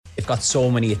got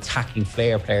so many attacking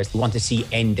flair players. You want to see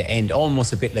end to end,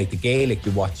 almost a bit like the Gaelic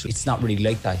you watch. It's not really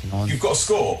like that, you know. You've got to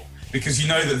score because you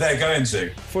know that they're going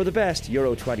to. For the best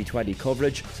Euro 2020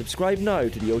 coverage, subscribe now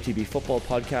to the OTB Football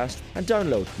Podcast and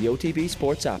download the OTB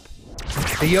Sports app.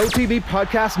 The OTB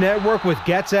Podcast Network with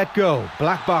Get Set Go.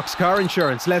 Black Box Car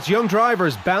Insurance lets young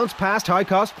drivers bounce past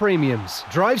high-cost premiums.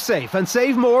 Drive safe and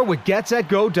save more with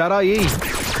getsetgo.ie.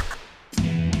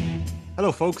 Hello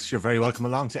folks, you're very welcome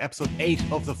along to episode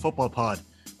 8 of the Football Pod.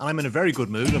 And I'm in a very good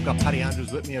mood. I've got Paddy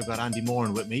Andrews with me, I've got Andy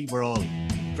Moran with me. We're all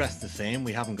dressed the same.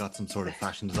 We haven't got some sort of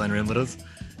fashion designer in with us.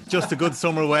 Just a good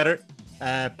summer weather.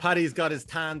 Paddy's got his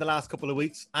tan the last couple of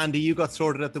weeks. Andy, you got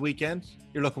sorted at the weekend.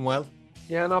 You're looking well.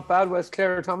 Yeah, not bad. West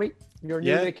Clare, Tommy. Your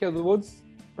new neck of the woods.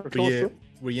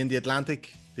 Were you in the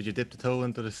Atlantic? Did you dip the toe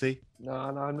into the sea? No,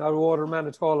 I'm not a waterman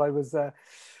at all. I was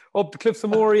up the Cliffs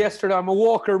of Moher yesterday. I'm a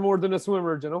walker more than a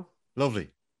swimmer, you know. Lovely.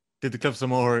 Did the Cliffs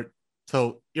of Moher.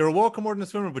 So you're a walker more than a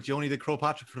swimmer, but you only did Croagh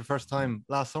Patrick for the first time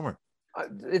last summer.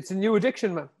 It's a new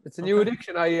addiction, man. It's a new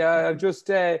addiction.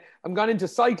 I'm gone into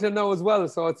cycling now as well.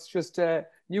 So it's just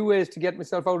new ways to get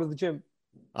myself out of the gym.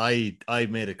 I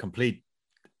made a complete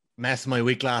mess of my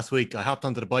week last week. I hopped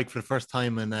onto the bike for the first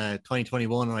time in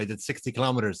 2021 and I did 60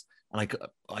 kilometers and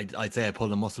I'd say I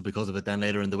pulled a muscle because of it then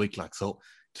later in the week. So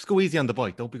just go easy on the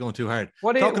bike. Don't be going too hard.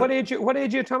 What age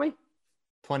are you, Tommy?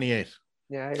 28.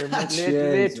 Yeah, you're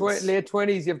late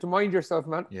 20s. You have to mind yourself,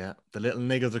 man. Yeah, the little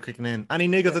niggles are kicking in. Any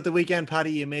niggles at the weekend,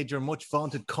 Paddy? You made your much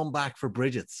vaunted comeback for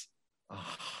Bridget's. Oh,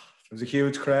 there was a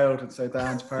huge crowd at St.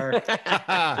 Anne's Park.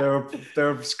 they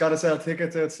were got to sell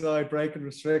tickets outside, breaking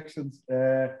restrictions.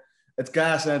 It's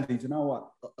gas, Andy. Do you know what?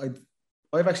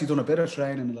 I've actually done a bit of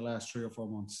training in the last 3 or 4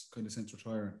 months, kind of since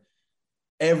retiring.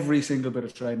 Every single bit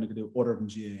of training I could do other than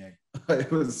GAA.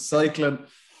 It was cycling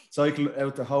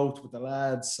out the Holt with the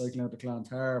lads, cycling out the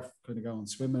Clontarf, kind of going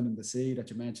swimming in the sea that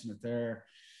you mentioned it there,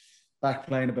 back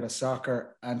playing a bit of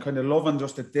soccer and kind of loving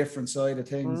just a different side of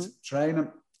things, training.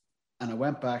 And I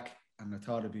went back and I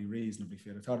thought it'd be reasonably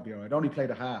fit. I thought it'd be all right. I only played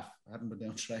a half. I hadn't been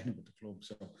down training with the club.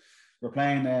 So we're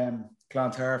playing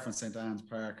Clontarf and St. Anne's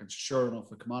Park. And sure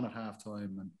enough, we come on at half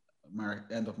time and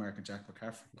end up marking Jack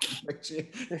McCaffrey. Like,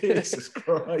 Jesus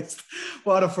Christ.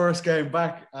 What a first game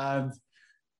back. And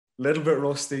a little bit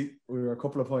rusty. We were a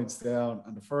couple of points down,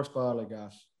 and the first ball I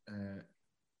got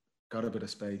a bit of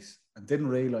space and didn't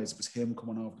realise it was him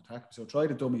coming over the tackle. So I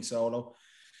tried a dummy solo,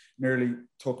 nearly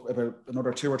took about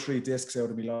another 2 or 3 discs out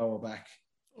of my lower back.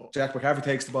 Jack McCaffrey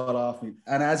takes the ball off me,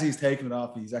 and as he's taking it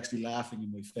off me, he's actually laughing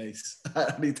in my face,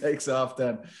 and he takes off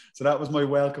then. So that was my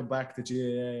welcome back to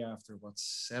GAA after,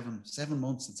 7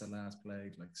 months since I last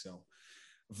played. Like, so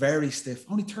very stiff,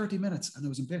 only 30 minutes, and it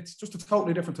was in bits. Just a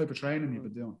totally different type of training you've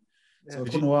been doing. So I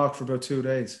couldn't walk for about 2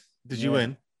 days. Did you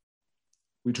win?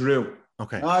 We drew.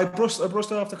 Okay. I brushed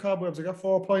off the cobwebs. I got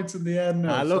 4 points in the end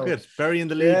now. Look at burying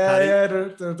the lead, Paddy. Yeah,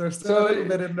 there's still a little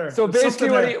bit in there. So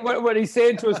basically what he's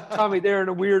saying to us, Tommy, there in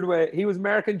a weird way, he was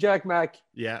marking Jack Mack.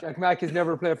 Yeah. Jack Mack has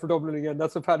never played for Dublin again.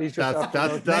 That's what Paddy's just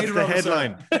That's the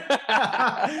headline.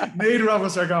 Neither of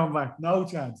us are going back. No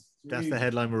chance. That's the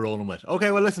headline we're rolling with.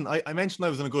 Okay, well, listen, I mentioned I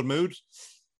was in a good mood.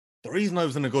 The reason I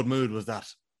was in a good mood was that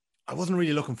I wasn't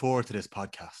really looking forward to this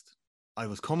podcast. I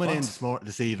was coming in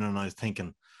this evening and I was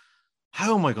thinking,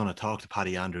 how am I going to talk to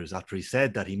Paddy Andrews after he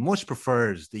said that he much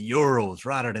prefers the Euros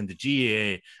rather than the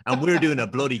GAA and we're doing a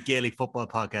bloody Gaelic football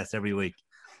podcast every week?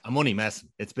 I'm only messing.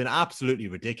 It's been absolutely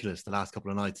ridiculous the last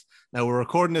couple of nights. Now, we're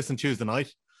recording this on Tuesday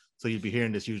night, so you'll be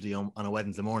hearing this usually on a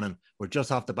Wednesday morning. We're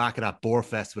just off the back of that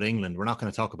Boarfest with England. We're not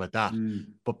going to talk about that.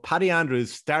 But Paddy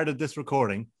Andrews started this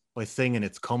recording by singing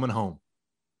 "It's Coming Home."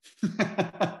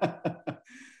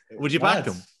 Would you back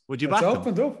them? Would you back them?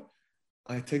 Opened up.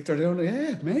 I think they're doing it.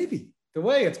 Yeah, maybe. The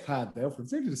way it's panned out,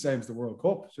 it's nearly the same as the World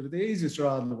Cup. So the easiest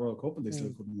draw in the World Cup, and they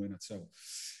still couldn't win it. So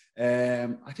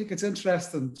I think it's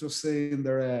interesting just seeing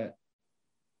they're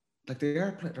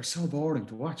so boring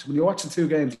to watch. When you watch the 2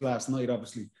 games last night,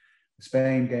 obviously the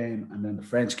Spain game and then the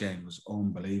French game was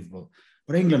unbelievable.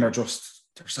 But England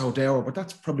they're so dour. But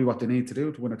that's probably what they need to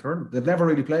do to win a tournament. They've never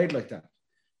really played like that.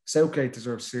 Southgate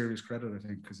deserves serious credit, I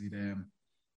think, because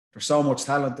there's so much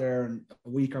talent there, and a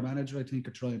weaker manager, I think,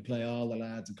 could try and play all the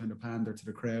lads and kind of pander to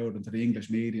the crowd and to the English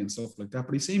media and stuff like that.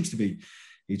 But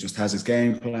he just has his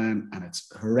game plan, and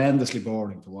it's horrendously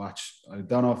boring to watch. I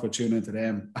don't know if we'll tune into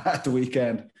them at the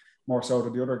weekend more so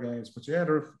than the other games. But yeah,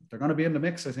 they're going to be in the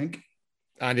mix, I think.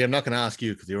 Andy, I'm not going to ask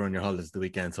you because you were on your holidays the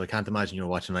weekend, so I can't imagine you were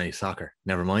watching any soccer.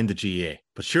 Never mind the GAA.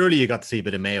 But surely you got to see a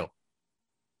bit of Mayo.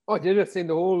 Oh, I did. I've seen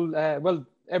the whole,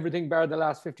 everything bar the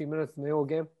last 15 minutes in the whole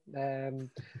game.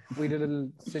 We did a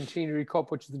little Centenary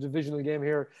Cup, which is the divisional game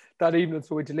here that evening,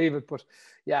 so we had to leave it. But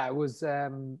yeah, it was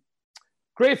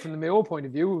great from the Mayo point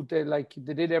of view. They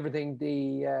did everything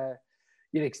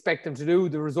you'd expect them to do.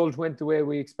 The result went the way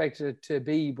we expected it to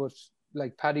be, but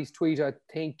like Paddy's tweet, I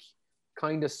think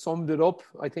kind of summed it up.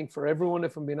 I think for everyone,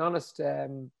 if I'm being honest,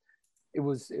 it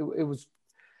was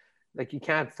like, you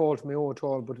can't fault Mayo at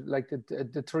all. But like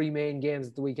the three main games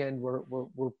at the weekend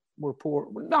were poor,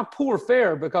 not poor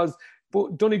fare, because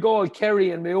Donegal,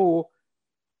 Kerry, and Mayo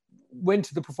went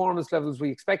to the performance levels we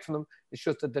expect from them. It's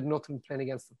just that they're nothing playing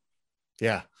against them.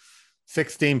 Yeah,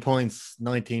 16 points,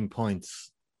 19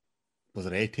 points. Was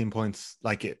it 18 points?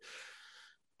 Like it.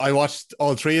 I watched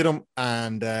all three of them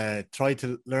and tried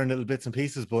to learn little bits and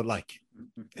pieces, but like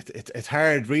it's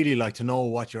hard really like to know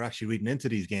what you're actually reading into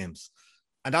these games.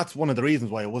 And that's one of the reasons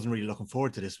why I wasn't really looking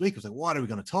forward to this week. I was like, what are we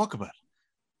going to talk about?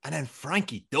 And then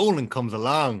Frankie Dolan comes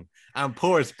along and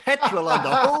pours petrol on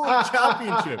the whole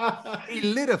championship. He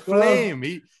lit a flame.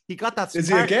 He got that. Is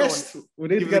he a guest? We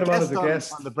need to get him on as a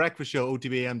guest on the breakfast show,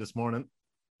 OTBAM, this morning.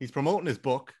 He's promoting his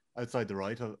book, Outside the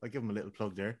Right. I'll give him a little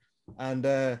plug there.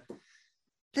 And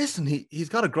listen, he's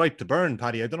got a gripe to burn,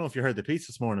 Paddy. I don't know if you heard the piece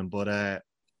this morning, but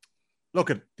look,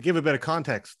 to give a bit of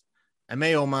context, a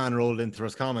Mayo man rolled into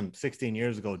Roscommon 16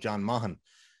 years ago, John Maughan.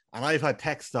 And I've had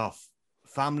text off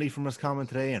family from Roscommon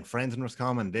today and friends in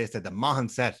Roscommon. They said that Maughan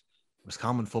set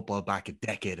Roscommon football back a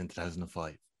decade in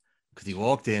 2005 because he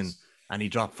walked in and he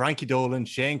dropped Frankie Dolan,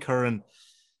 Shane Curran,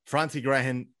 Francie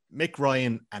Grehan, Mick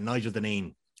Ryan, and Nigel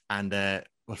Dineen. And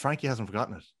well, Frankie hasn't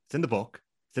forgotten it. It's in the book.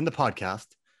 It's in the podcast.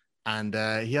 And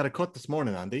he had a cut this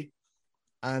morning, Andy.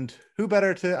 And who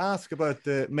better to ask about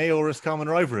the Mayo-Roscommon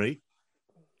rivalry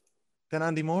than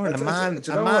Andy Moore? And a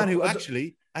man who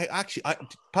actually,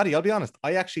 Paddy, I'll be honest,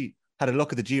 I actually had a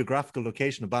look at the geographical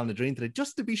location of Ballinadreen today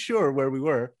just to be sure where we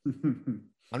were.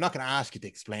 I'm not going to ask you to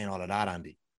explain all of that,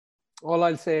 Andy. All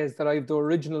I'll say is that I have the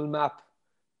original map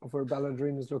of where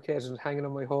Ballinadreen is located hanging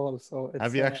on my hall. So it's,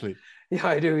 have you actually? Yeah,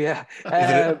 I do. Yeah.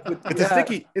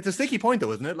 It's a sticky point,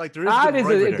 though, isn't it? Like there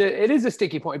is. It is a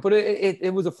sticky point, but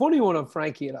it was a funny one on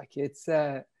Frankie. Like it's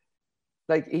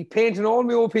like he painted all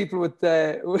my old people with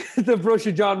the brush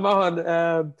of John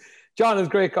Maughan. John is a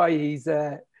great guy. He's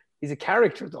a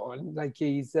character though, and like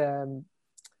he's an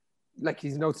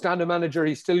outstanding manager.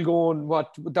 He's still going.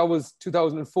 That was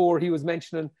 2004. He was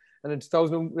mentioning. And in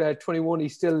 2021,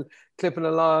 he's still clipping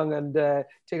along and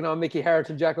taking on Mickey Hart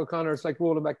and Jack O'Connor. It's like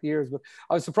rolling back the years. But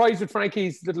I was surprised with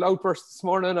Frankie's little outburst this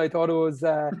morning. I thought it was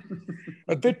a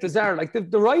bit bizarre. Like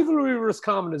the rivalry with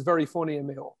Roscommon is very funny in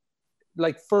Mayo.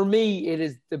 Like for me, it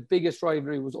is the biggest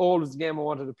rivalry. It was always the game I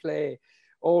wanted to play.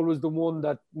 Always the one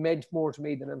that meant more to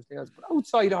me than everything else. But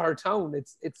outside our town,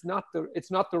 it's not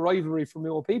the rivalry for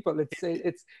Mayo people.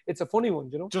 It's a funny one,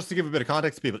 you know. Just to give a bit of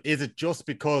context to people, is it just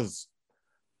because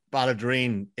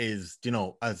Ballinadreen is, you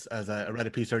know, as I read a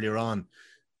piece earlier on,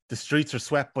 the streets are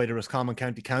swept by the Roscommon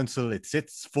County Council. It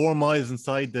sits 4 miles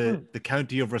inside the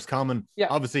county of Roscommon. Yeah.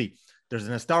 Obviously, there's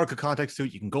an historical context to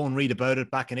it. You can go and read about it.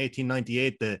 Back in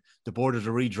 1898, the borders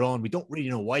are redrawn. We don't really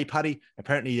know why, Paddy.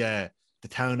 Apparently, the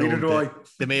town owed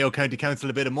the Mayo County Council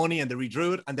a bit of money and they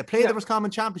redrew it. And they played the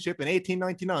Roscommon Championship in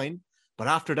 1899. But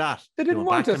after that, they didn't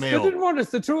want us. They didn't want us.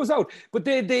 They threw us out. But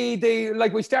they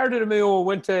like we started at Mayo,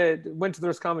 went to the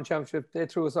Roscommon Championship. They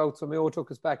threw us out, so Mayo took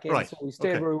us back in. Right. So we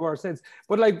stayed where we were since.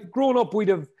 But like growing up, we'd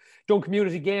have done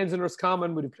community games in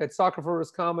Roscommon. We'd have played soccer for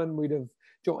Roscommon. We'd have,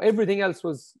 you know, everything else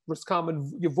was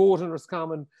Roscommon. You vote in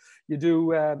Roscommon. You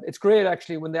do. It's great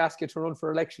actually when they ask you to run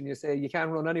for election. You say you can't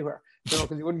run anywhere, you know,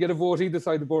 because you wouldn't get a vote either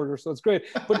side of the border. So it's great.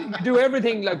 But you do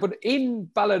everything like. But in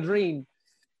Ballinadreen,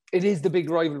 it is the big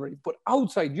rivalry, but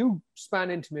outside, you span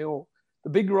into Mayo, the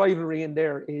big rivalry in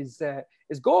there is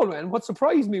Galway. And what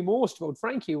surprised me most about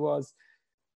Frankie was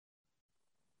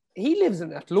he lives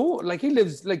in Athlone. Like he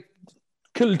lives like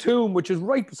Kiltoom, which is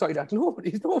right beside Athlone.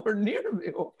 He's nowhere near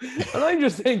Mayo. And I'm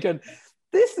just thinking,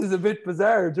 this is a bit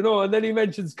bizarre, you know. And then he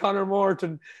mentions Conor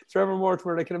Morton, Trevor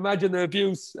Mortimer. I can imagine the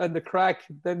abuse and the crack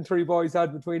them three boys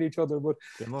had between each other. But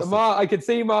I can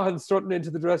see Maughan strutting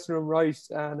into the dressing room, right?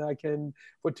 And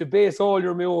but to base all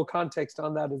your Mayo context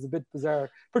on that is a bit bizarre,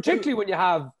 particularly when you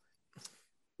have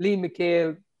Liam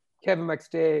McHale, Kevin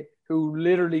McStay, who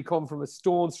literally come from a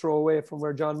stone's throw away from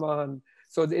where John Maughan.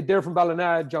 So they're from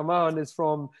Ballina. John Maughan is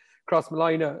from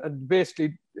Crossmolina, and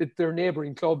basically they're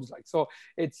neighbouring clubs. Like so,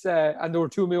 it's and there were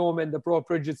 2 Mayo men that brought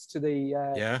Bridges to the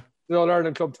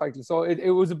All-Ireland club title. So it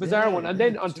was a bizarre one. And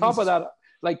then on top of that,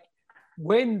 like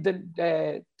when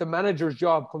the manager's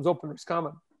job comes up in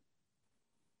Roscommon,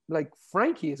 like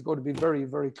Frankie is going to be very,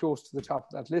 very close to the top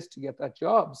of that list to get that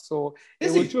job. So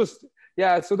it was just,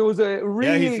 so there was a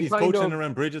really he's coaching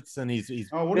around Bridget's, and he's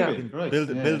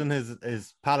building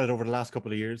his palette over the last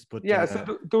couple of years. But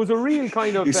so there was a real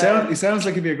kind of. He sounds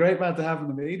like he'd be a great man to have in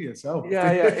the media. So he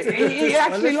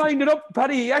actually lined it up,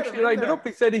 Paddy. He actually lined it up.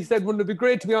 He said, wouldn't it be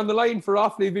great to be on the line for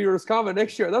Offaly v Roscommon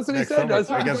next year? That's what he said.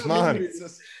 Against Mahon.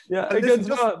 Against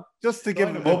Mahon. Just to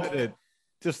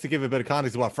give a bit of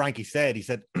context to what Frankie said, he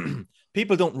said,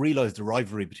 people don't realise the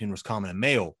rivalry between Roscommon and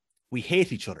Mayo. We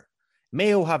hate each other.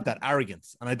 Mayo have that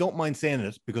arrogance, and I don't mind saying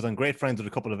it because I'm great friends with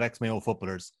a couple of ex-Mayo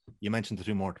footballers. You mentioned the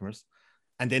two Mortimers,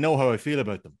 and they know how I feel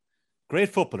about them. Great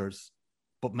footballers,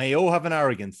 but Mayo have an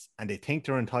arrogance, and they think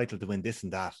they're entitled to win this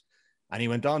and that. And he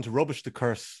went on to rubbish the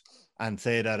curse and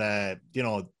say that,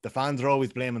 the fans are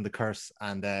always blaming the curse,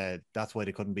 and that's why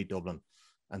they couldn't beat Dublin,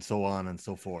 and so on and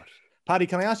so forth. Paddy,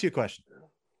 can I ask you a question?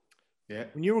 Yeah.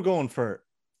 When you were going for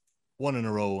 1 in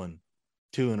a row and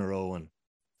 2 in a row and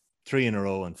 3 in a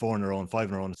row and 4 in a row and 5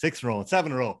 in a row and 6 in a row and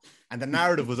 7 in a row, and the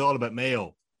narrative was all about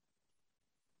Mayo,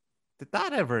 did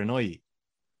that ever annoy you?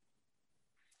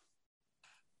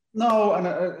 No,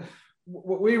 and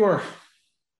we were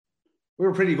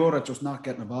pretty good at just not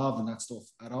getting involved in that stuff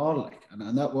at all.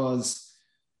 And that was,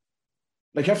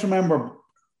 you have to remember,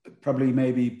 probably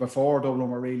maybe before Dublin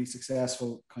were really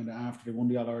successful, kind of after they won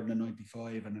the All-Ireland in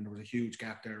 '95, and then there was a huge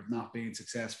gap there of not being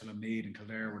successful in Meath and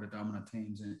Kildare were the dominant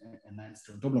teams in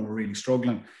Leinster. And Dublin were really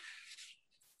struggling.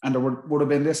 And there would have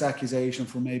been this accusation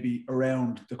from maybe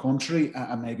around the country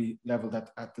and maybe levelled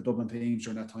at the Dublin teams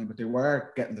during that time, but they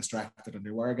were getting distracted and they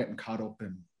were getting caught up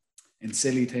in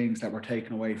silly things that were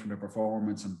taken away from their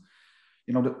performance. And,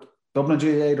 the Dublin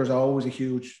GAA,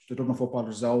 the Dublin football,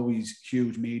 there's always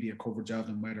huge media coverage of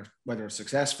them, whether it's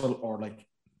successful or like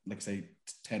say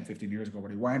 10, 15 years ago where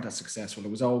they weren't as successful.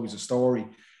 It was always a story.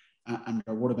 And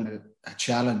there would have been a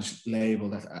challenge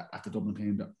labelled at the Dublin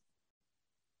team that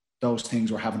those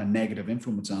things were having a negative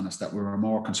influence on us, that we were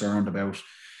more concerned about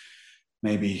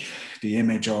maybe the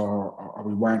image or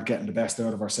we weren't getting the best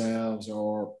out of ourselves,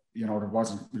 or, we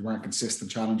weren't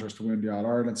consistent challengers to win the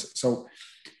All-Ireland. So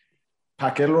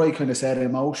Pat Gilroy kind of set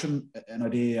in motion an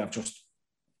idea of just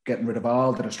getting rid of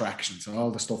all the distractions,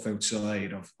 all the stuff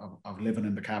outside of living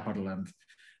in the capital and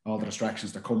all the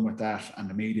distractions that come with that and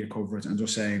the media coverage, and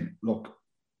just saying, look,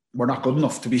 we're not good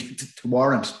enough to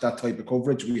warrant that type of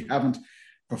coverage. We haven't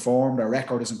performed. Our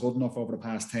record isn't good enough over the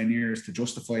past 10 years to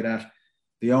justify that.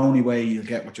 The only way you'll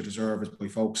get what you deserve is by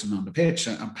focusing on the pitch.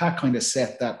 And Pat kind of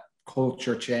set that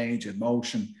culture change in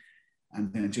motion.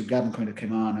 And then Jim Gavin kind of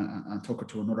came on and took it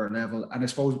to another level. And I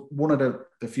suppose one of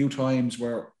the few times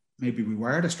where maybe we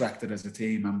were distracted as a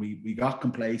team and we got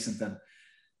complacent and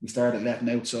we started letting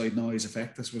outside noise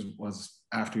affect us was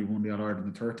after we won the All-Ireland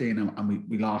in 13 and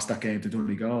we lost that game to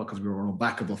Donegal because we were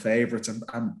unbackable favourites. And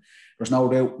there's no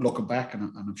doubt, looking back,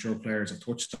 and I'm sure players have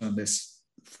touched on this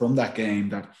from that game,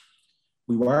 that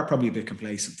we were probably a bit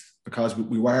complacent because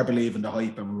we were believing the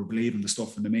hype and we were believing the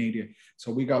stuff in the media.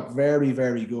 So we got very,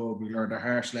 very good. We learned a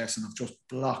harsh lesson of just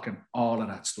blocking all of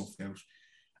that stuff out.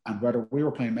 And whether we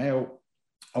were playing Mayo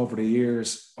over the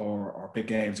years or big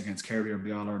games against Kerry or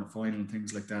the All-Ireland final and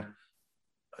things like that,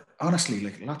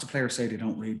 honestly, lots of players say they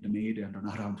don't read the media and they're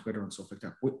not on Twitter and stuff like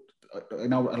that. I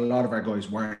know a lot of our guys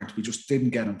weren't. We just didn't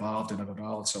get involved in it at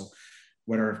all. So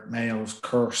whether Mayo's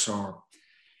curse or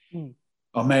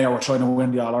Mayo were trying to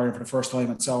win the All-Ireland for the first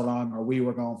time in so long, or we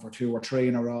were going for 2 or 3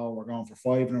 in a row, we're going for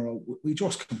 5 in a row, we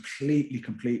just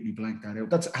completely blanked that out.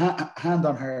 That's hand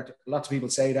on heart. Lots of people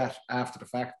say that after the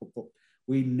fact, but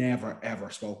we never, ever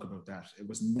spoke about that. It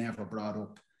was never brought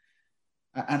up.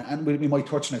 And we might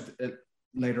touch on it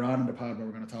later on in the pod where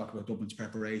we're going to talk about Dublin's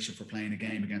preparation for playing a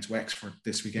game against Wexford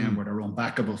this weekend where they're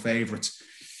unbackable favourites.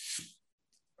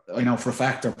 I know for a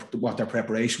fact what their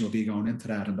preparation will be going into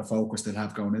that and the focus they'll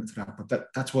have going into that. But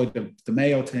that's why the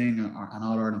Mayo thing and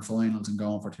All-Ireland finals and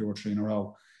going for 2 or 3 in a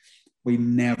row, we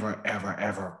never, ever,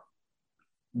 ever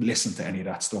listened to any of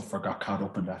that stuff or got caught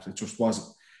up in that. It just wasn't.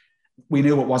 We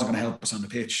knew it wasn't going to help us on the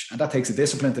pitch. And that takes a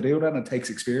discipline to do that, and it takes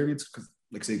experience because,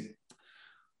 like I say,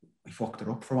 we fucked it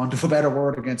up, for want of a better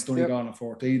word, against Donegal in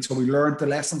 14. So we learned the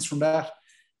lessons from that.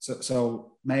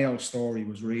 So Mayo's story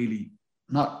was really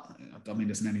not, I don't mean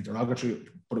this in any derogatory,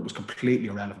 but it was completely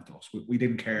irrelevant to us. We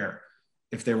didn't care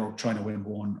if they were trying to win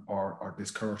one or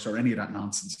this curse or any of that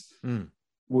nonsense.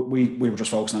 We were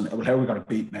just focusing on, well, how are we going to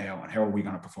beat Mayo and how are we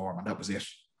going to perform? And that was it.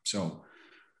 So,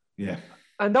 yeah.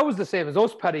 And that was the same as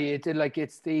us, Paddy. It's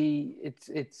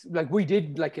like we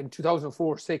did like in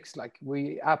 2004-06, like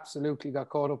we absolutely got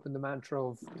caught up in the mantra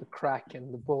of the crack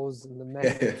and the buzz and the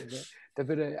mess, the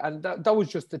bit of, and that was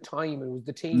just the time. It was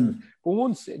the team. But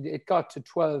once it got to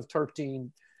 12,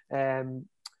 13,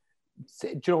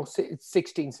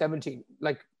 16, 17,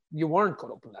 like you weren't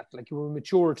caught up in that. Like you were a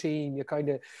mature team. You kind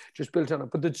of just built on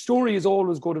it. But the story is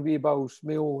always going to be about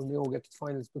Mayo and Mayo get to the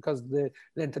finals because the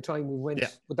length of time we went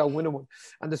without winning one.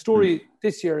 And the story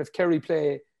this year, if Kerry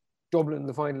play Dublin in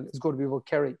the final, is going to be about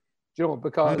Kerry. Do you know?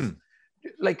 Because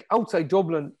like outside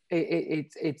Dublin,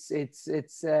 it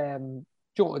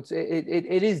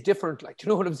is different. Like, do you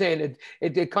know what I'm saying?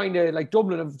 It kind of like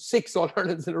Dublin have 6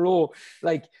 All-Irelands in a row.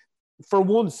 Like for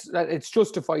once, that it's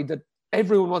justified that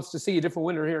everyone wants to see a different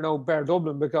winner here now, bar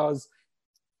Dublin, because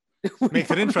makes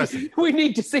it interesting. We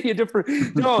need to see a different.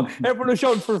 You know, everyone is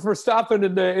shouting for Verstappen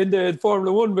in the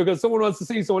Formula One because someone wants to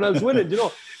see someone else win it. You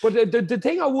know, but the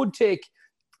thing I would take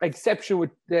exception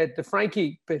with the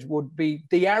Frankie bit would be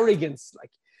the arrogance.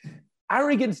 Like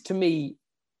arrogance to me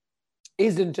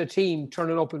isn't a team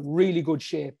turning up in really good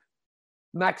shape,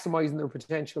 maximizing their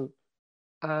potential,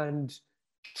 and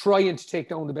trying to take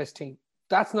down the best team.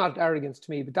 That's not arrogance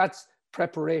to me, but that's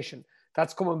preparation.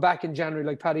 That's coming back in January,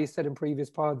 like Paddy said in previous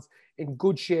pods, in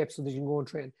good shape so that you can go and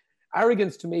train.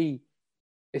 Arrogance to me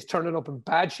is turning up in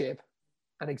bad shape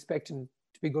and expecting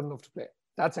to be good enough to play.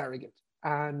 That's arrogant.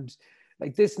 And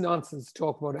like this nonsense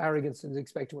talk about arrogance and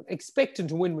expecting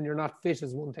to win when you're not fit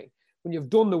is one thing. When you've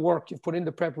done the work, you've put in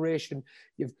the preparation,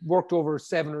 you've worked over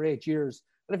 7 or 8 years.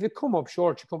 And if you come up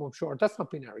short, you come up short. That's not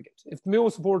being arrogant. If Mayo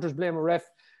supporters blame a ref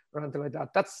or anything like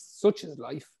that, that's such is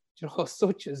life. You know,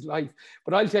 such is life.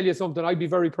 But I'll tell you something, I'd be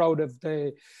very proud of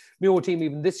the Mayo team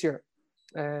even this year.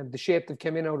 The shape that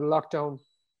came in out of lockdown,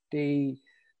 the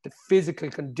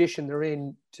physical condition they're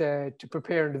in to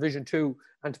prepare in Division 2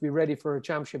 and to be ready for a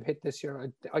championship hit this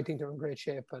year. I think they're in great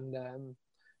shape. And,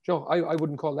 I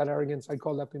wouldn't call that arrogance. I'd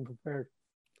call that being prepared.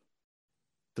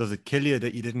 Does it kill you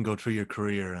that you didn't go through your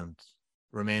career and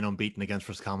remain unbeaten against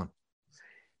Roscommon?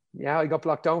 Yeah, I got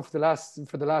blocked down for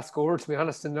the last score, to be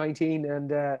honest, in 19,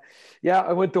 and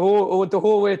I went the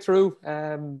whole way through.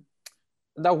 And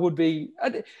that would be,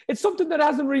 it's something that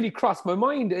hasn't really crossed my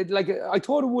mind. I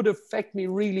thought it would affect me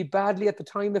really badly at the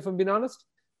time, if I'm being honest.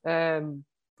 But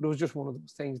it was just one of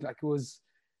those things. Like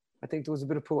I think there was a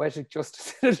bit of poetic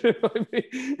justice in it,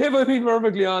 if I'm being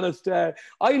perfectly honest. I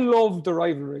loved the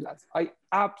rivalry, lads. I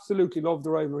absolutely loved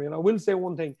the rivalry, and I will say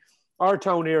one thing: our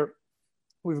town here,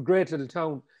 we have a great little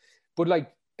town. But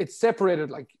like it's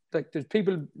separated, like there's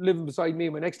people living beside me,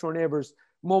 my next door neighbours,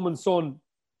 mum and son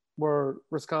were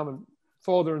Roscommon,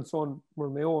 father and son were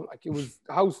Mayo. Like it was,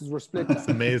 houses were split. That's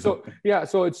amazing.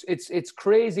 So it's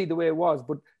crazy the way it was.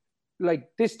 But like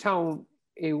this town,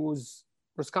 it was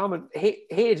Roscommon hate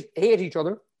each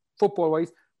other football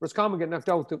wise. Roscommon get knocked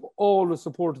out. They've always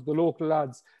supported the local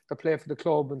lads that play for the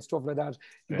club and stuff like that.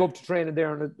 You go up to training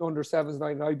there in the under 7s,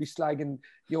 9, and I'd be slagging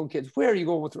young kids. Where are you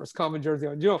going with the Roscommon jersey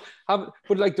on? You know,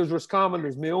 but like there's Roscommon,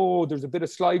 there's Mayo, there's a bit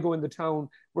of Sligo in the town.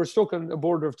 We're stuck on a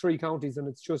border of 3 counties, and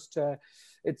it's just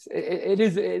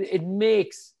it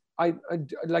makes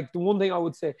like the one thing I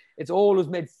would say, it's always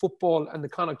made football and the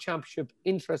Connacht Championship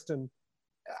interesting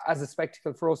as a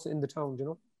spectacle for us in the town. You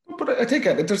know. But I think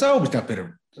there's always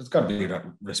there's got to be that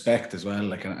respect as well,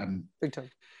 like and big time.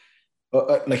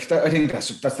 I think that's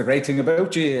the great thing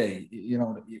about GAA. You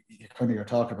know, you kind of you're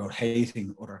talking about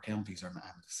hating other counties and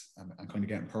kind of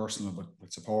getting personal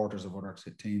with supporters of other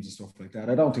teams and stuff like that.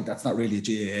 I don't think that's not really a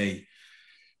GAA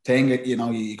thing. You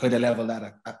know, you kind of level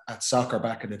that at soccer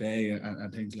back in the day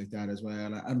and things like that as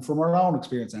well. And from our own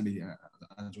experience, Andy,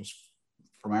 and just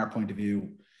from our point of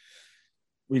view,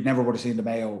 we never would have seen the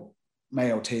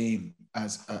Mayo team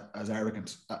as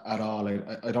arrogant at all.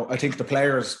 I think the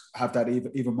players have that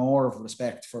even more of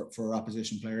respect for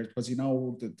opposition players, because you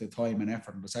know the time and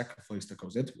effort and the sacrifice that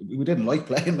goes into it. We didn't like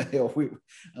playing Mayo.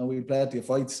 We played the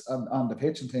fights on the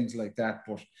pitch and things like that,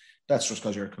 but that's just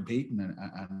because you're competing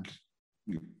and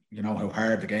you know how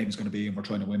hard the game is going to be, and we're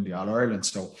trying to win the All-Ireland.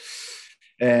 So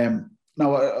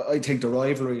no, I think the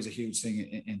rivalry is a huge thing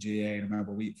in GAA. And I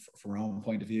remember from our own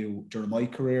point of view, during my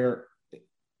career,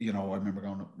 you know, I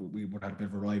remember we would have a bit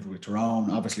of a rivalry with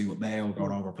Tyrone, obviously with Mayo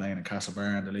going over playing in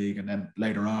Castlebar in the league, and then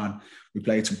later on we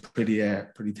played some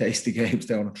pretty tasty games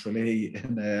down in Tralee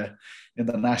in the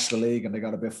National League, and they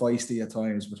got a bit feisty at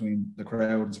times between the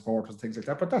crowd and supporters and things like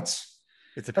that. But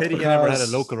it's a pity you never had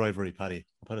a local rivalry, Paddy.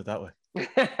 I'll put it that way. No,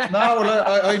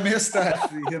 well, I missed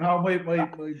that. You know, my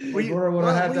brother would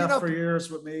have had that for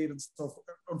years with me and stuff.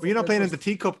 Were you not playing in the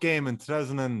teacup game in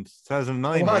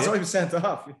 2009? I was sent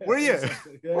off. Yeah. Were you?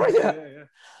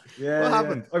 Yeah. What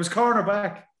happened? I was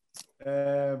cornerback.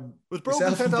 Was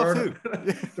Brogan sent off too?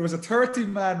 There was a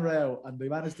 30-man row, and they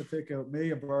managed to pick out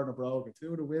me and Bernard Brogan,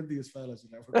 two of the windiest fellas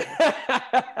you ever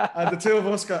got. And the two of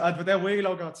us but then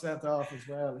Wheelo got sent off as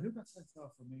well. Who got sent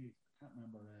off for me? I can't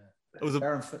remember. It was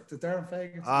Darren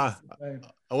Fagan. I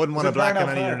wouldn't want to blacken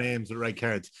any of your names with red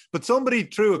cards. But somebody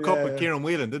threw a cup at Kieran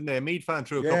Whelan, didn't they? A Meath fan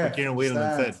threw a cup at Kieran Whelan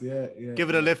and said, give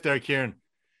it a lift there, Kieran.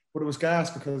 But it was gas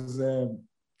because that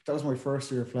was my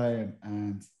first year playing,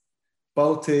 and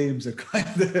both teams had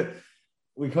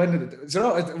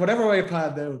whatever way it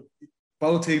panned out,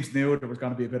 both teams knew there was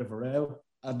going to be a bit of a row.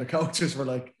 And the coaches were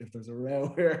like, if there's a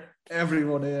row here,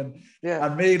 everyone in. Yeah.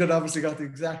 And Meath had obviously got the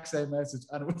exact same message.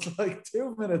 And it was like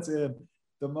 2 minutes in,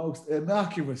 the most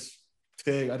innocuous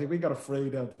thing. I think we got a free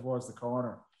down towards the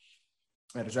corner.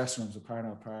 The dressing rooms at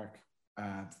Parnell Park.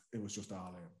 And it was just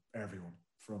all in. Everyone.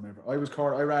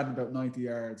 I ran about 90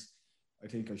 yards. I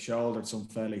think I shouldered some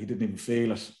fella. He didn't even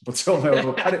feel it. But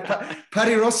somehow,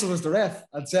 Paddy Russell was the ref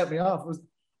and set me off.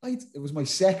 It was my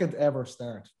second ever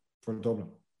start for Dublin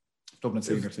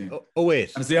senior team. Oh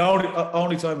wait. And it's the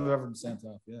only time I've ever been sent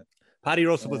off, yeah. Paddy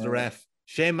Russell was the ref.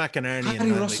 Shane McInerney and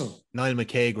Niall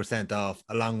McCaig were sent off,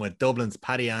 along with Dublin's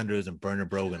Paddy Andrews and Bernard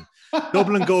Brogan.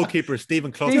 Dublin goalkeeper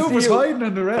Stephen Cluxton was hiding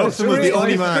in the ref. Cluxton was the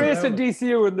only man. Grace and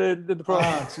DCU in the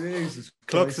program. Jesus.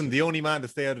 Cluxton, the only man to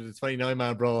stay out of the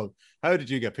 29-man brawl. How did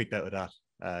you get picked out with that?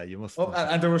 You must.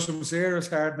 And there were some serious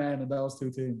hard men in those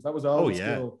two teams. That was always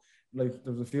cool. Like,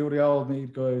 there was a few of the old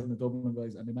Meath guys and the Dublin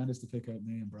guys, and they managed to pick out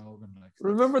me and Brogan.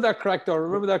 Remember that crack, though?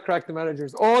 Remember that crack, the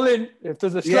managers? All in, if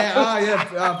there's a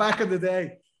slap. Back in the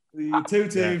day, the two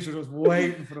teams were just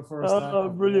waiting for the first time. Oh,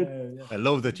 brilliant. Yeah. I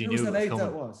love that you knew it was coming.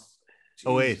 That was.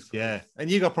 Oh, 8, yeah.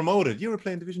 And you got promoted. You were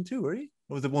playing Division 2, were you?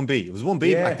 Or was it 1B? It was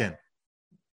 1B back then.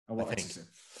 I think.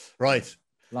 Right.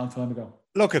 Long time ago.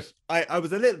 Look, I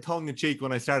was a little tongue-in-cheek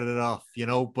when I started it off, you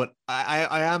know, but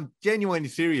I am genuinely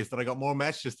serious that I got more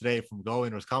messages today from Galway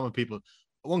common people.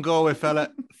 One Galway fella,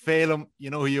 fail him, you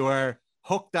know who you are.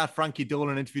 Hook that Frankie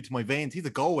Dolan interview to my veins. He's a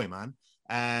Galway man.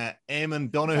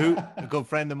 Eamon Donoghue, a good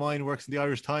friend of mine, works in the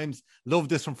Irish Times. Loved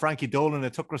this from Frankie Dolan.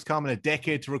 It took Roscommon a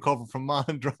decade to recover from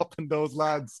Monaghan dropping those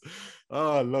lads.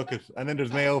 Oh, look it. And then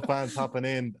there's Mayo fans hopping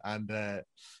in, and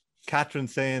Catherine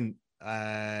saying,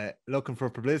 looking for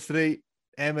publicity.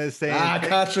 Emma's saying,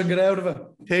 Catherine, get out of it.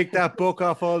 Take that book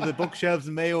off all the bookshelves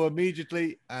in Mayo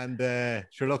immediately. And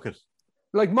sure, look it.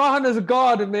 Like, Monaghan is a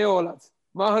god in Mayo, lads.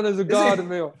 Monaghan is a god in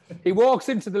Mayo. He walks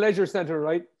into the leisure centre,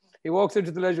 right? He walks into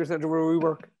the leisure centre where we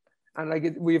work, and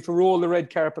like we have to roll the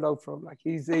red carpet out for him. Like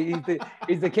he's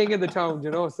the king of the town, you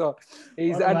know. So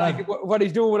he's and like what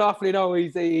he's doing with Offaly now,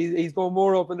 he's going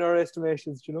more up in their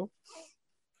estimations, you know.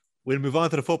 We'll move on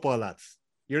to the football, lads.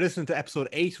 You're listening to episode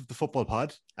 8 of the Football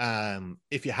Pod.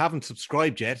 If you haven't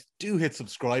subscribed yet, do hit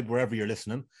subscribe wherever you're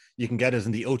listening. You can get us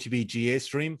in the OTB GA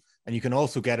stream, and you can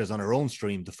also get us on our own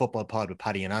stream, the Football Pod with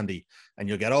Paddy and Andy, and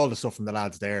you'll get all the stuff from the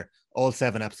lads there. All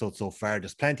 7 episodes so far.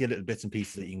 There's plenty of little bits and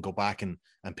pieces that you can go back and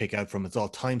pick out from. It's all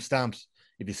time-stamped.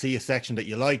 If you see a section that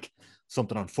you like,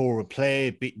 something on forward play,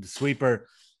 beating the sweeper,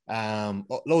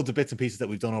 loads of bits and pieces that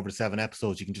we've done over the 7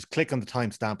 episodes, you can just click on the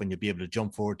timestamp and you'll be able to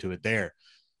jump forward to it there.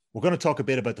 We're going to talk a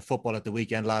bit about the football at the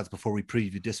weekend, lads, before we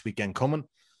preview this weekend coming.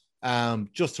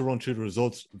 Just to run through the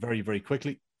results very, very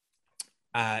quickly.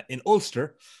 In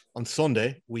Ulster, on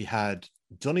Sunday, we had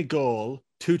Donegal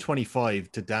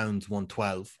 225 to Downs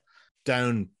 112.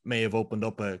 Down may have opened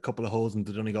up a couple of holes in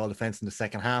the Donegal defence in the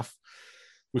second half.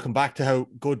 We'll come back to how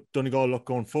good Donegal look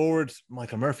going forward.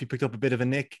 Michael Murphy picked up a bit of a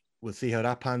nick. We'll see how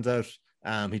that pans out.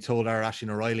 He told our Ashton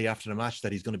O'Reilly after the match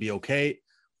that he's going to be okay,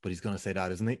 but he's going to say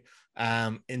that, isn't he?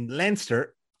 In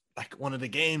Leinster, like one of the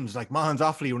games, like Mahon's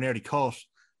Offaly were nearly caught.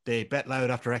 They bet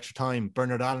loud after extra time.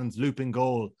 Bernard Allen's looping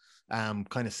goal kind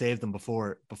of saved them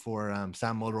before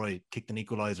Sam Mulroy kicked an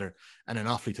equaliser, and then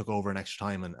Offaly took over in extra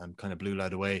time and kind of blew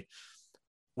loud away.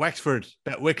 Wexford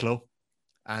bet Wicklow,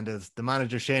 and as the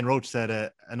manager Shane Roach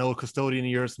said, an old custodian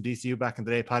of yours from DCU back in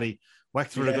the day, Paddy,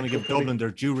 Wexford are going to give Dublin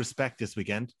their due respect this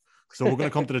weekend. So we're going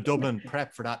to come to the Dublin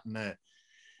prep for that in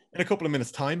a couple of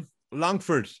minutes' time.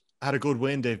 Longford had a good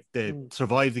win. They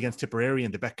survived against Tipperary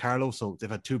and they bet Carlow, so they've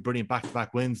had 2 brilliant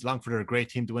back-to-back wins. Longford are a great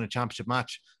team to win a championship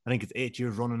match. I think it's 8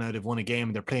 years running now they've won a game,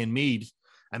 and they're playing Meath,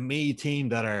 a Meath team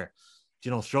that are,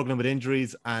 struggling with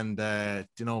injuries and, a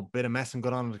bit of messing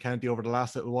going on in the county over the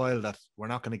last little while that we're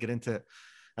not going to get into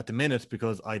at the minute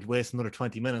because I'd waste another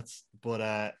 20 minutes.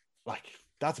 But,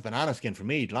 that's a banana skin for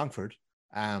Meath, Longford.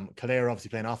 Kildare obviously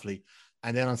playing Offaly.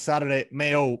 And then on Saturday,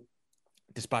 Mayo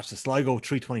dispatched the Sligo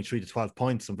 323 to 12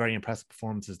 points. Some very impressive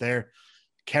performances there.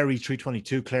 Kerry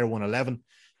 322, Clare 111.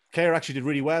 Clare actually did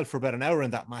really well for about an hour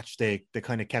in that match. They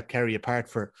kind of kept Kerry apart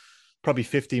for probably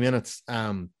 50 minutes,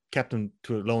 kept them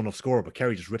to a low enough score, but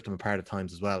Kerry just ripped them apart at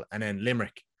times as well. And then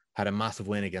Limerick had a massive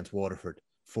win against Waterford,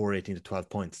 418 to 12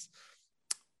 points.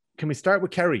 Can we start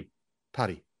with Kerry,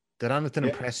 Paddy? Did anything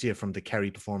impress you from the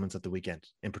Kerry performance at the weekend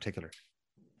in particular?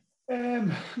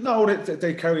 No,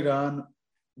 they carried on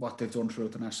what they've done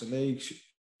throughout the National League.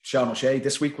 Aidan O'Shea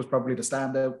this week was probably the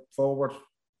standout forward,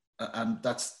 and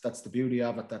that's the beauty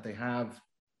of it, that they have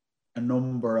a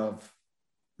number of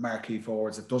marquee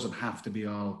forwards. It doesn't have to be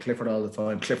all Clifford all the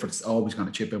time. Clifford's always going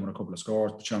to chip in with a couple of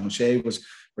scores, but Aidan O'Shea was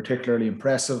particularly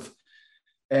impressive.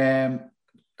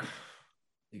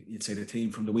 You'd say the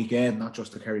team from the weekend, not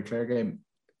just the Kerry-Clare game,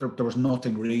 there was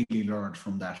nothing really learned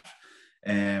from that.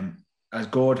 As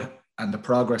good and the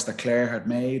progress that Clare had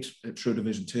made through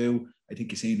Division 2, I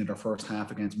think you've seen in their first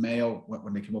half against Mayo,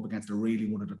 when they came up against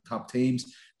really one of the top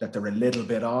teams, that they're a little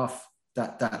bit off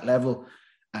that level.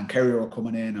 And Kerry were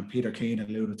coming in, and Peter Keane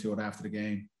alluded to it after the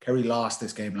game. Kerry lost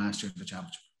this game last year in the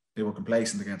championship. They were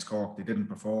complacent against Cork. They didn't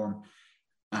perform.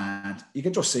 And you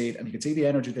can just see it, and you can see the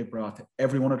energy they brought to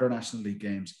every one of their National League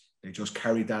games. They just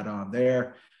carried that on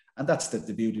there. And that's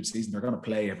the beauty of the season. They're going to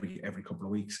play every couple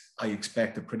of weeks. I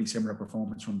expect a pretty similar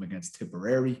performance from them against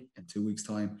Tipperary in 2 weeks'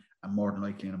 time, and more than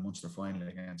likely in a Munster final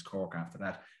against Cork after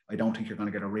that. I don't think you're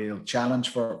going to get a real challenge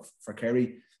for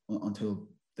Kerry until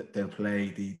they'll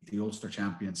play the Ulster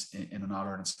champions in an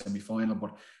All-Ireland semi-final.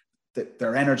 But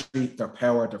their energy, their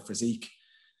power, their physique,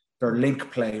 their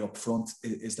link play up front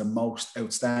is the most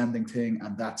outstanding thing,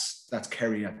 and that's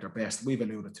Kerry at their best. We've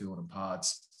alluded to it in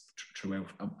pods throughout,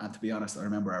 and to be honest, I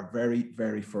remember our very,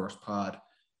 very first pod,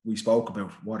 we spoke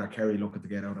about what are Kerry looking to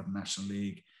get out of the National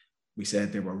League. We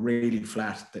said they were really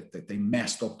flat, that they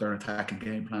messed up their attacking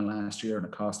game plan last year and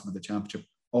it cost them the championship,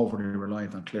 overly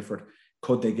reliant on Clifford.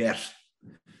 Could they get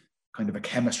kind of a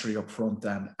chemistry up front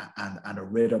and a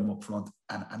rhythm up front?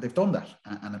 And they've done that.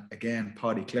 And again,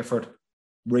 Paddy Clifford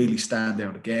really stand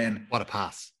out again. What a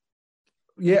pass.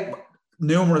 Yeah,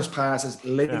 numerous passes,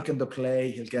 linking the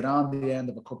play. He'll get on the end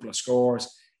of a couple of scores.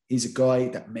 He's a guy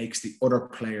that makes the other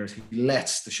players, he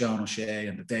lets the Aidan O'Shea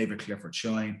and the David Clifford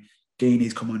shine.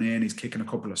 Geeney's coming in, he's kicking a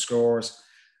couple of scores.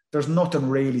 There's nothing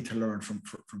really to learn from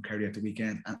Kerry at the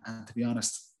weekend. And to be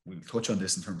honest, we'll touch on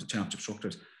this in terms of championship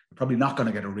structures. We're probably not going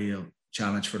to get a real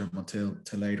challenge for them until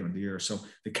later in the year. So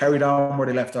they carried on where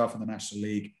they left off in the National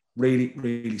League. Really,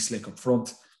 really slick up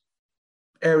front.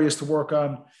 Areas to work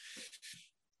on.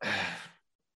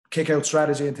 Kick-out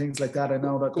strategy and things like that. I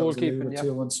know that was alluded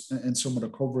to in some of the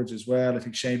coverage as well. I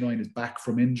think Shane Ryan is back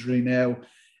from injury now.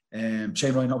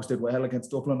 Shane Ryan always did well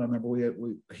against Dublin. I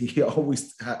remember he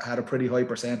always had a pretty high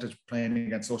percentage playing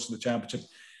against us in the championship.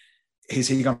 Is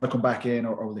he going to come back in,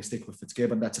 or will they stick with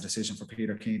Fitzgibbon? That's a decision for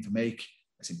Peter Keane to make.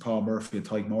 I think Paul Murphy and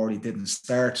Tyke Morley didn't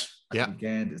start at the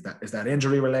weekend. Is that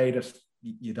injury related?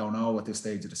 You don't know at this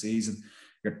stage of the season.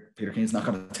 Peter Keane's not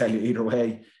going to tell you either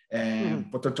way.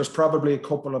 But there's probably a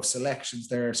couple of selections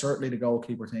there. Certainly the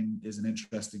goalkeeper thing is an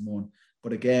interesting one.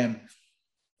 But again,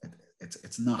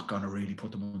 it's not going to really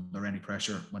put them under any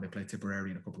pressure when they play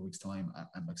Tipperary in a couple of weeks' time.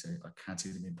 And like I say, I can't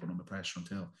see them being put under pressure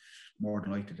until more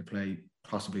than likely to play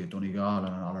possibly a Donegal and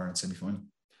an All-Ireland semi-final.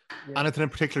 Yeah. Anything in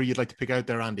particular you'd like to pick out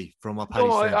there, Andy, from what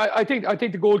Paddy's saying? I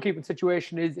think the goalkeeping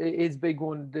situation is big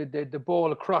one. The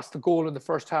ball across the goal in the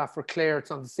first half for Clare,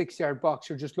 it's on the 6-yard box.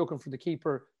 You're just looking for the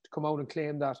keeper to come out and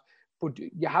claim that. But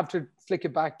you have to flick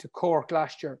it back to Cork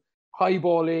last year. High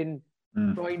ball in,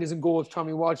 Ryan is in goal,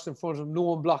 Tommy Walsh in front of him, no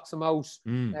one blocks him out.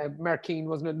 Mark Keane,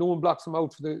 wasn't it? No one blocks him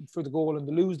out for the goal, and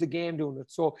they lose the game doing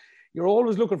it. So you're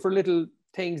always looking for little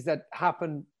things that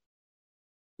happen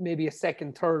maybe a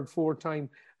second, third, fourth time,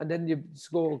 and then you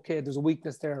go, okay, there's a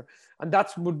weakness there. And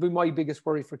that would be my biggest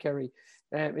worry for Kerry.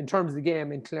 In terms of the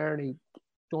game in Killarney,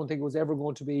 don't think it was ever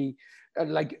going to be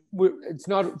it's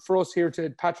not for us here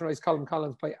to patronise Colin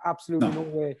Collins by absolutely no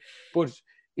way, but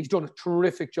he's done a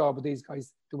terrific job with these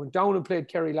guys. They went down and played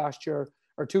Kerry last year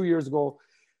or 2 years ago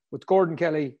with Gordon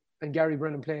Kelly and Gary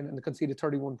Brennan playing, and they conceded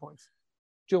 31 points.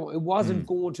 You know, it wasn't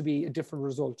going to be a different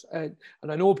result. And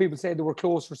I know people say they were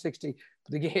close for 60,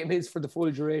 but the game is for the full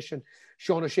duration.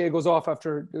 Aidan O'Shea goes off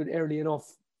after early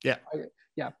enough. Yeah.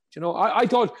 You know, I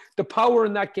thought the power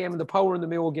in that game and the power in the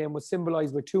Mayo game was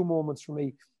symbolised by 3 moments for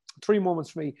me.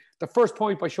 The first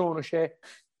point by Aidan O'Shea,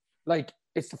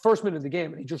 it's the first minute of the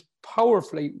game, and he just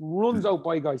powerfully runs out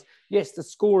by guys. Yes, the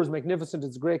score is magnificent.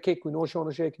 It's a great kick. We know Aidan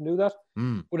O'Shea can do that.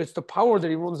 But it's the power that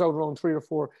he runs out around 3 or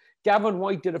 4. Gavin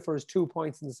White did it for his 2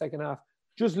 points in the second half.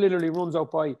 just literally runs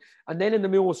out by. And then in the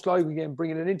Mayo Sligo game,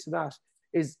 bringing it into that,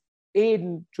 is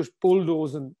Aidan just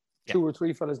bulldozing 2 or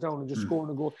 3 fellas down and just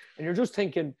scoring a goal. And you're just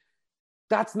thinking,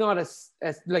 that's not as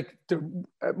like the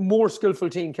more skillful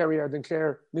team Kerry are than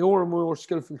Clare. Mayo are a more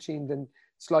skillful team than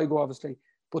Sligo, obviously.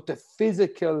 But the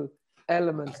physical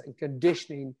elements and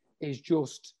conditioning is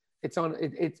just,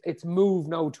 it's moved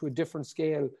now to a different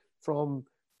scale from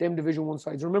them Division 1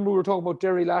 sides. Remember we were talking about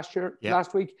Derry last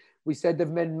week? We said they've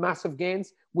made massive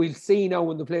gains. We'll see now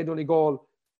when they play Donegal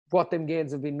what them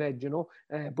gains have been made,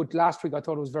 But last week I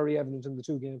thought it was very evident in the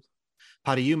 2 games.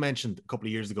 Paddy, you mentioned a couple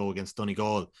of years ago against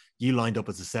Donegal, you lined up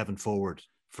as a 7 forward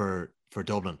for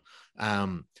Dublin.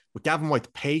 With Gavin White's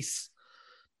pace,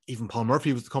 even Paul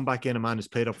Murphy was to come back in, a man who's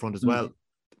played up front as well.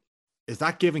 Is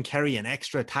that giving Kerry an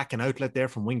extra attacking outlet there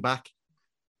from wing back?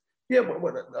 Yeah,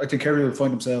 I think Kerry will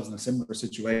find themselves in a similar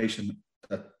situation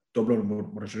that Dublin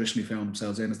would have traditionally found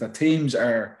themselves in, is that teams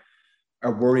are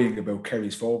worrying about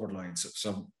Kerry's forward lines.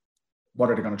 So what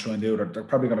are they going to try and do? They're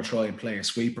probably going to try and play a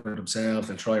sweeper themselves.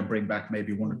 They'll try and bring back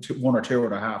maybe one or two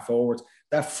and a half forwards.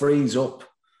 That frees up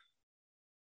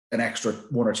an extra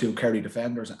 1 or 2 Kerry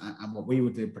defenders. And what we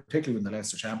would do, particularly in the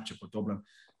Leinster Championship with Dublin,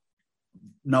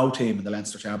 no team in the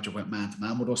Leinster Championship went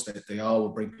man-to-man with us. They all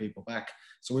would bring people back.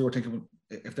 So we were thinking,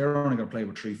 if they're only going to play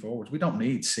with 3 forwards, we don't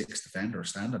need 6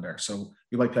 defenders standing there. So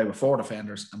we might play with 4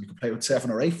 defenders and we could play with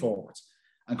 7 or 8 forwards.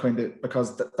 And kind of,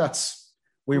 because that's,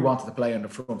 we wanted to play on the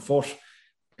front foot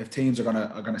if teams are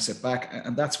going to sit back.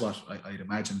 And that's what I'd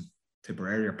imagine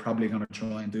Tipperary are probably going to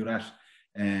try and do that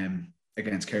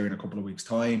against Kerry in a couple of weeks'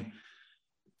 time.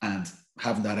 And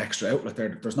having that extra outlet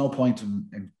there, there's no point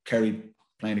in Kerry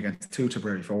playing against 2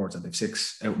 Tipperary forwards and they've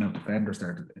 6 out-and-out defenders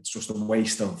there. It's just a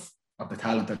waste of the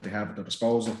talent that they have at their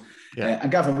disposal.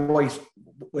 And Gavin White,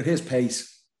 with his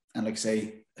pace, and like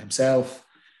say himself,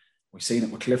 we've seen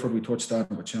it with Clifford, we touched on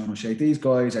it with Aidan O'Shea. These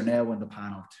guys are now in the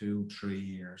panel 2-3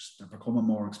 years. They're becoming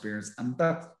more experienced. And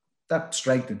that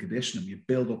strength and conditioning, you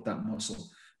build up that muscle.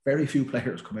 Very few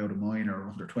players come out of minor or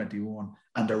under 21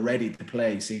 and they're ready to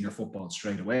play senior football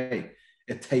straight away.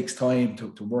 It takes time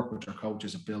to work with your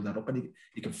coaches and build that up. And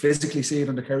you can physically see it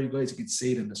in the Kerry guys. You can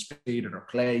see it in the speed of their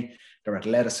play, their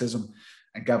athleticism.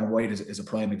 And Gavin White is a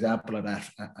prime example of that.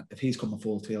 If he's coming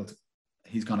full tilt,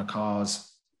 he's going to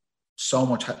cause so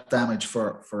much damage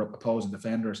for opposing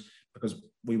defenders, because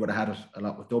we would have had it a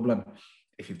lot with Dublin.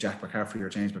 If you've Jack McCaffrey or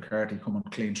James McCarthy coming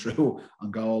clean through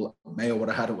on goal, Mayo would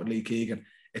have had it with Lee Keegan.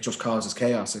 It just causes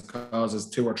chaos. It causes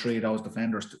 2 or 3 of those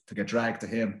defenders to get dragged to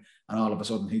him, and all of a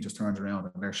sudden he just turns around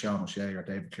and there's Aidan O'Shea or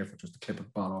David Clifford just to clip the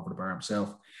ball over the bar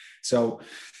himself. So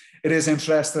it is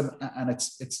interesting, and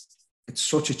it's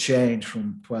such a change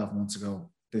from 12 months ago.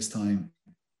 This time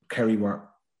Kerry were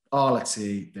all at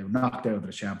sea. They were knocked out of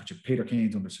the championship. Peter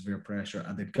Keane's under severe pressure,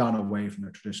 and they'd gone away from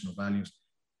their traditional values.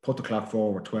 Put the clock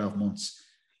forward 12 months.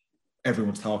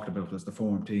 Everyone's talking about it as the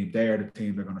form team. They are the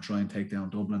team they're going to try and take down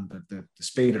Dublin. The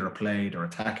speed of their play, their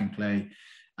attacking play,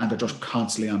 and they're just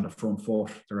constantly on the front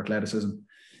foot, their athleticism.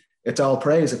 It's all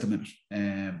praise at the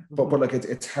minute. But like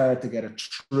it's hard to get a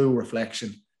true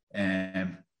reflection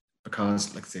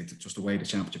because, like I say, just the way the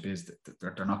championship is,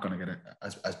 they're not going to get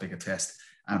as big a test.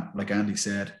 And like Andy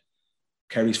said,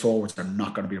 Kerry's forwards are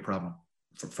not going to be a problem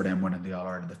for them winning the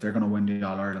All-Ireland. If they're going to win the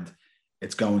All-Ireland,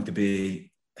 it's going to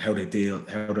be how they deal,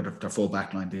 how their full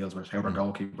back line deals with, how their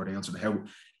goalkeeper deals with, how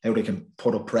they can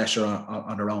put up pressure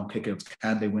on their own kickouts.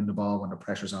 Can they win the ball when the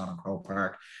pressure's on Croke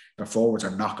Park? Their forwards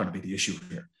are not going to be the issue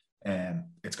here.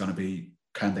 It's going to be,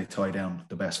 can they tie down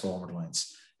the best forward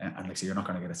lines? And like I say, you're not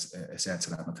going to get a sense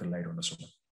of that until later in the summer.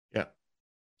 Yeah.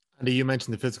 Andy, you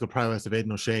mentioned the physical prowess of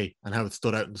Aidan O'Shea and how it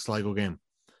stood out in the Sligo game.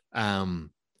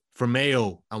 For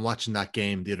Mayo, and watching that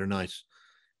game the other night,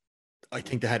 I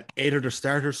think they had 8 of their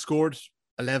starters scored,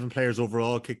 11 players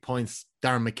overall kicked points.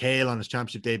 Darren McHale on his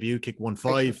championship debut kicked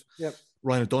 1-5. Yep.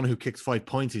 Ryan O'Donoghue kicks 5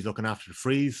 points. He's looking after the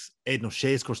frees. Aidan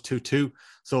O'Shea scores 2-2.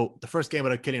 So the first game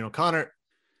without Cillian O'Connor,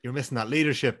 you're missing that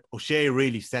leadership. O'Shea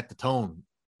really set the tone.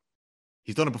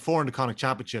 He's done it before in the Connacht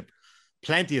Championship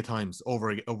plenty of times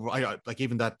over like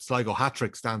even that Sligo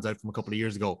hat-trick stands out from a couple of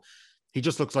years ago. He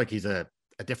just looks like he's a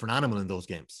different animal in those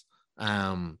games.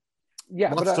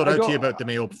 What stood out to you about the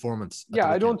Mayo performance?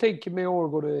 I don't think Mayo are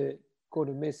going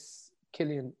to miss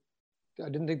Cillian. I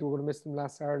didn't think they were going to miss them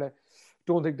last Saturday.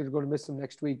 Don't think they're going to miss them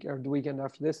next week or the weekend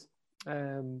after this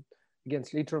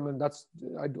against Leitrim. And that's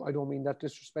I don't mean that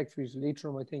disrespectfully to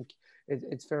Leitrim. I think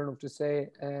it's fair enough to say.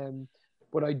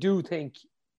 But I do think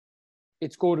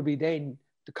it's going to be then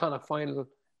the Connacht final,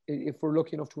 if we're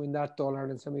lucky enough to win that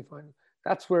All-Ireland semi-final.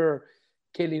 That's where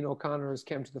Cillian O'Connor has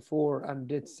come to the fore,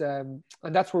 and it's and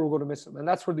that's where we're going to miss him, and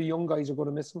that's where the young guys are going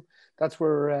to miss him. That's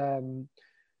where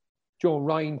Joe,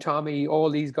 Ryan, Tommy, all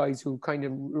these guys who kind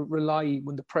of rely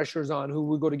when the pressure's on, who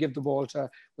we're going to give the ball to.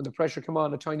 When the pressure came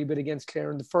on a tiny bit against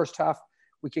Clare in the first half,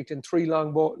 we kicked in 3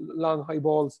 long high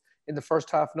balls in the first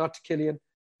half, not to Killian.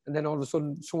 And then all of a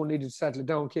sudden, someone needed to settle it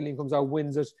down. Killian comes out,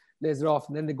 wins it, lays it off,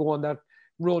 and then they go on that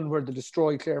run where they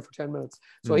destroy Clare for 10 minutes.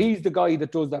 So he's the guy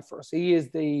that does that for us. He is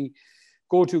the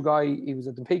go-to guy. He was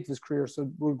at the peak of his career,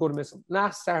 so we're going to miss him.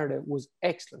 Last Saturday was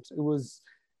excellent. It was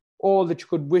all that you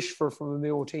could wish for from a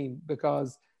Mayo team,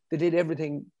 because they did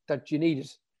everything that you needed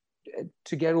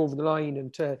to get over the line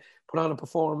and to put on a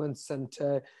performance and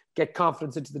to get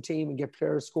confidence into the team and get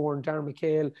players scoring. Darren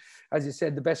McHale, as you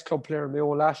said, the best club player in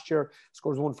Mayo last year,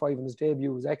 scores 1-5 in his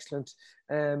debut, was excellent.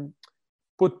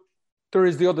 But there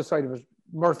is the other side of it.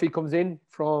 Murphy comes in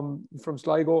from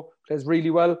Sligo, plays really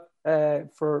well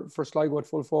for Sligo at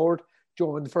full forward.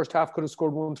 Joe in the first half could have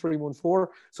scored 1-3, 1-4.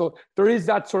 So there is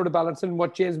that sort of balance. And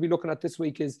what James will be looking at this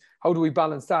week is how do we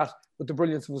balance that with the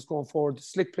brilliance of us going forward, the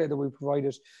slick play that we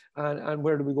provided, and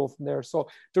where do we go from there? So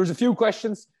there's a few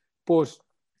questions, but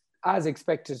as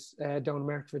expected, down in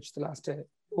Markovich the last day,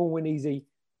 won't win easy,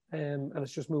 and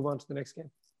let's just move on to the next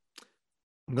game.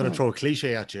 I'm going to throw a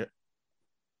cliche at you.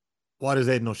 What is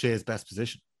Aidan O'Shea's best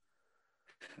position?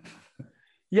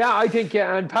 Yeah, I think,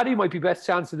 and Paddy might be best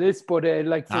chance of this, but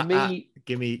like for me,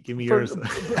 give me yours.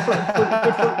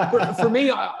 For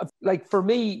me, for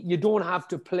me, you don't have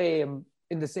to play him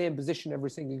in the same position every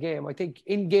single game. I think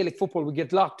in Gaelic football, we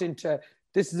get locked into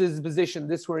this is his position,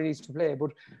 this is where he needs to play.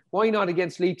 But why not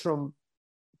against Leitrim,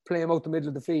 play him out the middle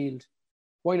of the field?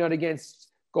 Why not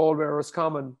against Galway or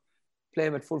Roscommon, play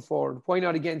him at full forward? Why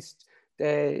not against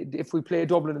if we play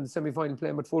Dublin in the semi-final, play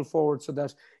him at full forward so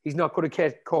that he's not going to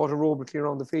get caught aerobically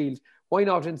around the field? Why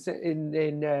not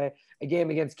in a game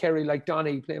against Kerry like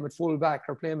Donny, play him at full back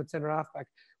or play him at centre half back?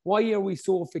 Why are we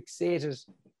so fixated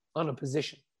on a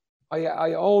position?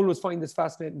 I always find this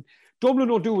fascinating. Dublin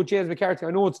don't do with James McCarthy.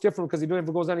 I know it's different because he don't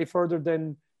ever goes any further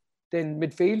than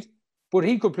midfield, but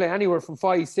he could play anywhere from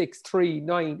 5, 6, 3,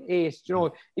 9, 8. You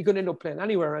know, he could end up playing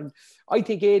anywhere. And I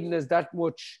think Aidan has that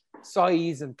much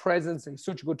size and presence, and he's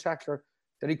such a good tackler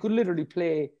that he could literally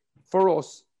play for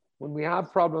us when we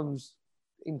have problems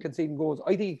in conceding goals.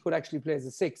 I think he could actually play as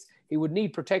a 6. He would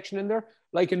need protection in there,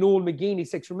 like a Noel McGeeney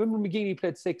 6. Remember McGeeney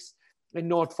played 6 in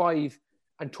 0-5,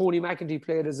 and Tony McEntee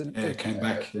played as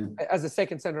a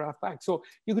second centre half back. So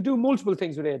you could do multiple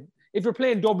things with Aidan. If you're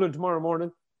playing Dublin tomorrow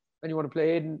morning and you want to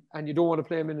play Aidan and you don't want to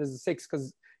play him in as a 6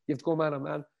 because you have to go man on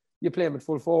man, you play him at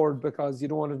full forward because you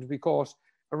don't want him to be caught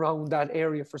around that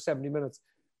area for 70 minutes.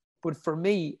 But for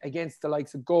me, against the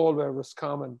likes of Galway,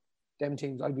 Roscommon, them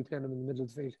teams, I'll be playing them in the middle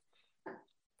of the field.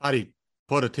 Paddy,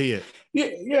 put it to you.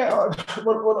 Yeah.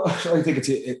 Well, I think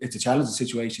it's a challenging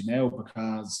situation now,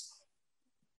 because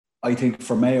I think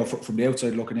for Mayo, from the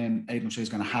outside looking in, Aidan O'Shea is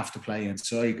going to have to play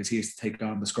inside because he has to take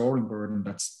on the scoring burden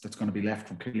that's going to be left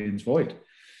from Killian's void.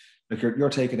 Like you're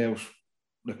taking out,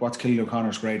 like what's Killian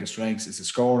O'Connor's greatest strengths is the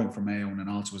scoring for Mayo, and then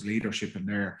also his leadership in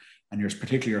there. And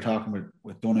you're talking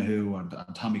with Donoghue and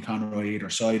Tommy Conroy either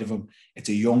side of him. It's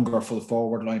a younger full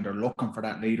forward line. They're looking for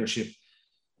that leadership.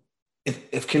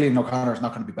 If Killian O'Connor is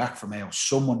not going to be back for Mayo,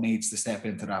 someone needs to step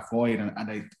into that void,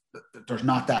 and there's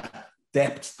not that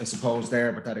depth, I suppose,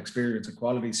 there, but that experience and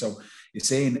quality. So you're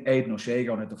seeing Aidan O'Shea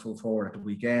going into full forward at the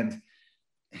weekend.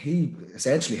 He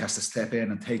essentially has to step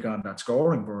in and take on that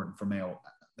scoring burden for Mayo.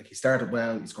 Like he started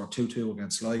well, he scored 2-2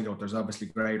 against Sligo. There's obviously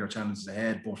greater challenges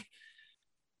ahead, but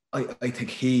I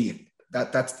think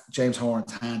that's James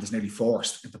Horan's hand is nearly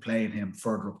forced into playing him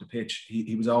further up the pitch.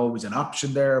 He was always an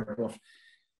option there, but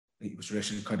he was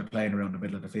traditionally kind of playing around the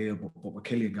middle of the field. But with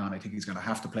Killian gone, I think he's going to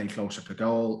have to play closer to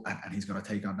goal, and he's going to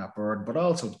take on that burden. But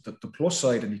also the plus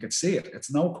side, and you can see it, it's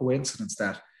no coincidence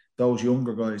that those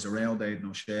younger guys around Aidan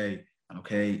O'Shea, and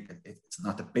okay, it's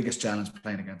not the biggest challenge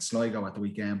playing against Sligo at the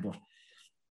weekend, but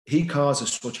he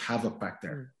causes such havoc back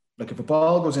there. Like if a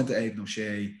ball goes into Aidan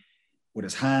O'Shea, with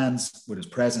his hands, with his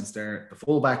presence there, the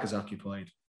fullback is occupied,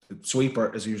 the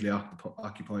sweeper is usually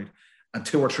occupied, and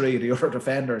 2 or 3 of the other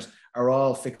defenders are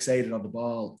all fixated on the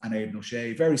ball and Aidan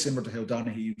O'Shea, very similar to how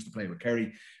Donaghy used to play with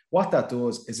Kerry. What that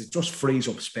does is it just frees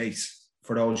up space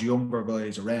for those younger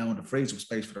guys around. It frees up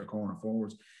space for their corner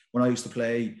forwards. When I used to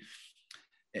play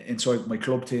inside my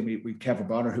club team, we Kevin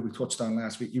Bonner, who we touched on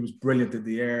last week, he was brilliant in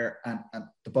the air, and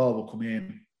the ball will come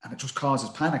in, and it just causes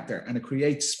panic there, and it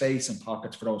creates space and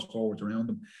pockets for those forwards around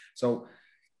them. So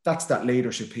that's that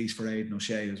leadership piece for Aidan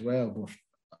O'Shea as well. But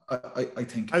I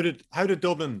think how did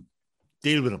Dublin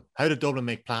deal with him? How did Dublin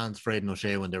make plans for Aidan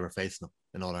O'Shea when they were facing him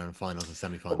in All-Ireland finals and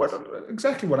semi-finals? Well,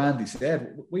 exactly what Andy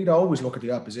said. We'd always look at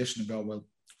the opposition and go, well,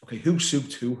 okay, who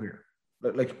suits who here?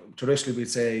 Like traditionally we'd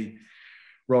say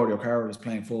Rory O'Carroll was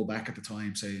playing full back at the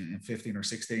time, say in 15 or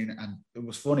 16. And it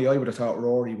was funny, I would have thought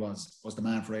Rory was the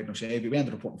man for Aidan O'Shea, but we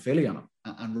ended up putting Philly on him.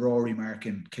 And Rory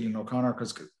marking Cillian O'Connor,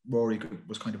 because Rory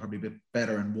was kind of probably a bit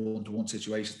better in one-to-one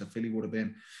situations than Philly would have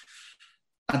been.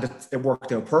 And it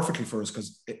worked out perfectly for us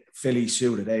because Philly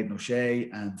suited Aidan O'Shea,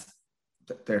 and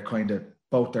they're kind of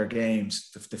both their games,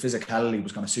 the physicality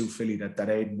was going to suit Philly that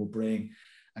Aidan would bring,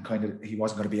 and kind of he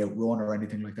wasn't going to be outrun or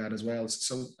anything like that as well.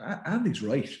 So Andy's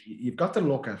right. You've got to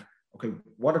look at, okay,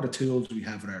 what are the tools we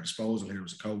have at our disposal here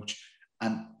as a coach?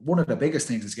 And one of the biggest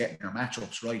things is getting your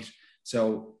matchups right.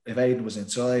 So if Aidan was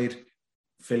inside,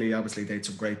 Philly, obviously they had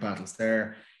some great battles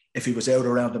there. If he was out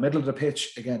around the middle of the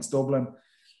pitch against Dublin,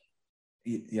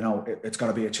 you know, it's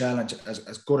going to be a challenge.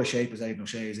 As good a shape as Aidan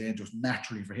O'Shea is in, just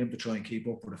naturally for him to try and keep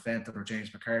up with a Fenton or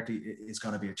James McCarthy is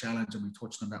going to be a challenge. And we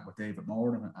touched on that with David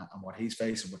Moran and what he's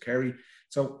facing with Kerry.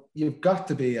 So you've got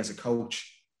to be, as a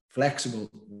coach, flexible.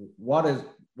 What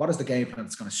is the game plan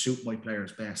that's going to suit my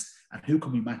players best, and who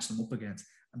can we match them up against?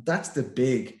 And that's the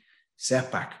big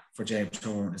setback for James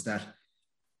Horan, is that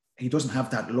he doesn't have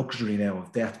that luxury now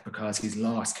of depth because he's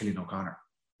lost Cillian O'Connor.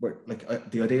 Where,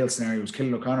 like, the ideal scenario is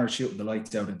Cillian O'Connor shooting the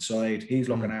lights out inside. He's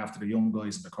looking after the young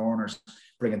guys in the corners,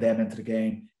 bringing them into the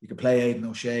game. You can play Aidan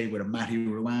O'Shea with a Matthew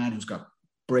Ruan, who's got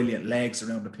brilliant legs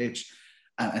around the pitch,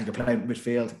 and you can play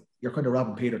midfield. You're kind of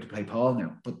robbing Peter to play Paul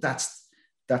now. But that's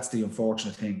the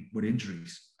unfortunate thing with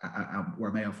injuries and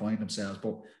where Mayo find themselves.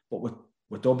 But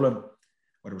with Dublin,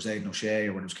 whether it was Aidan O'Shea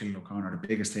or whether it was Cillian O'Connor, the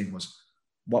biggest thing was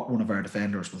what one of our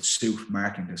defenders will suit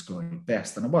marking this guy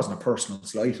best. And it wasn't a personal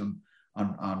slight on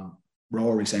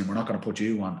Rory saying we're not going to put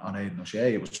you on Aidan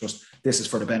O'Shea. It was just, this is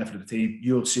for the benefit of the team.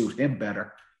 You'll suit him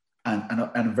better, and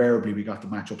invariably we got the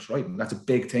matchups right. And that's a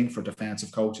big thing for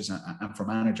defensive coaches and for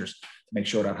managers to make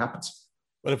sure that happens.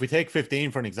 Well, if we take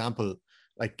 15 for an example,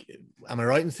 like, am I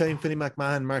right in saying Philly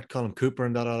McMahon marked Colin Cooper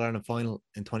in that All-Ireland final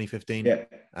in 2015? Yeah.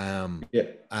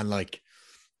 And like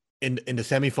in the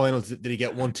semi-finals, did he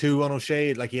get 1-2 on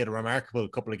O'Shea? Like, he had a remarkable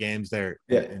couple of games there.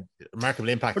 Yeah. Remarkable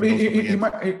impact. But he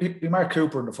marked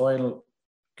Cooper in the final.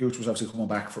 Gooch was obviously coming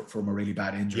back from a really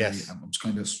bad injury, and was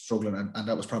kind of struggling, and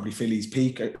that was probably Philly's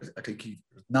peak. I think he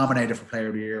was nominated for Player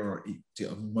of the Year, or he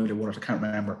might have won it, I can't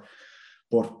remember.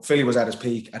 But Philly was at his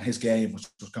peak, and his game was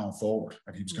going forward,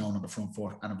 and he was going on the front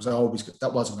foot, and it was always,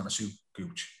 that wasn't going to suit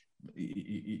Gooch.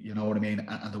 You know what I mean?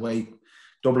 And the way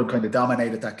Dublin kind of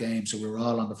dominated that game, so we were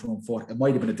all on the front foot. It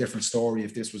might have been a different story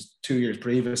if this was 2 years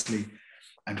previously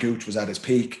and Gooch was at his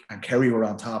peak and Kerry were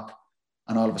on top,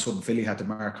 and all of a sudden Philly had to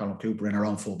mark Colin Cooper in our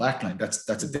own full back line. That's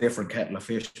a different kettle of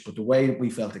fish. But the way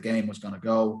we felt the game was going to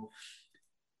go,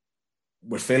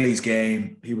 with Philly's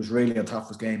game, he was really on top of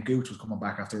his game. Gooch was coming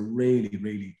back after a really,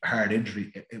 really hard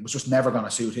injury. It was just never going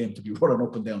to suit him to be running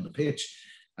up and down the pitch.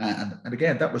 And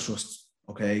again, that was just,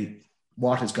 okay,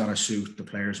 what is going to suit the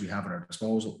players we have at our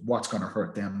disposal? What's going to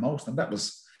hurt them most? And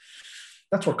that's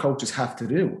what coaches have to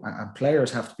do. And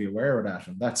players have to be aware of that.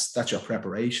 And that's your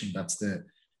preparation. That's the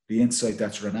insight.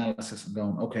 That's your analysis, and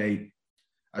going, okay,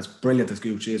 as brilliant as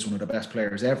Gooch is, one of the best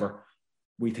players ever,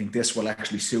 we think this will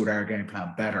actually suit our game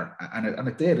plan better. And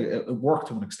it did. It worked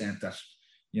to an extent that,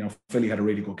 you know, Philly had a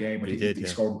really good game. He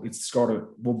scored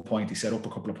at 1 point. He set up a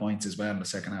couple of points as well in the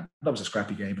second half. That was a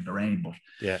scrappy game in the rain, but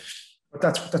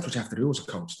that's what you have to do as a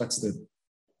coach.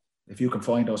 If you can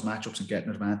find those matchups and get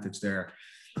an advantage there,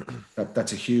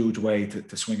 that's a huge way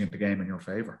to swing the game in your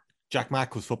favour. Jack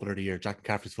Mack was Footballer of the Year. Jack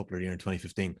McCaffrey's Footballer of the Year in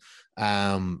 2015.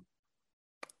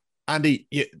 Andy,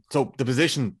 so the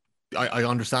position, I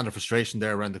understand the frustration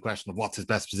there around the question of what's his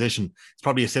best position. It's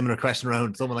probably a similar question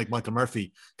around someone like Michael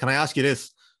Murphy. Can I ask you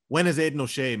this? When is Aidan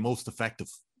O'Shea most effective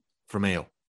for Mayo?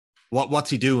 What's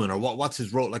he doing, or what's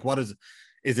his role? Like, what is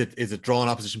it drawing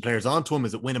opposition players onto him?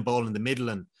 Is it winning ball in the middle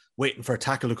and waiting for a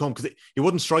tackle to come? Because he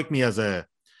wouldn't strike me as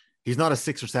he's not a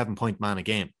 6 or 7 point man a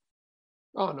game.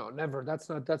 Oh no, never. That's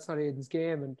not Aidan's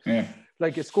game. And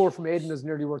like, a score from Aidan is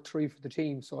nearly worth 3 for the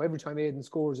team. So every time Aidan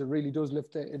scores, it really does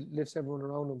lifts everyone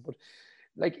around him. But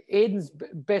like, Aidan's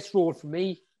best role for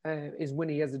me is when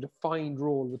he has a defined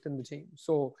role within the team.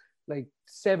 So like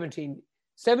 17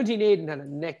 Aidan had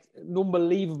an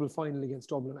unbelievable final against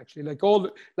Dublin, actually.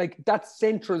 Like that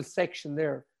central section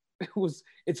there,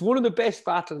 it's one of the best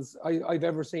battles I've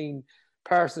ever seen.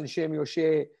 Parsons, Shamie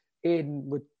O'Shea, Aidan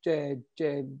with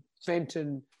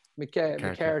Fenton,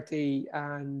 McCarthy,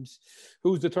 and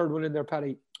who's the third one in there,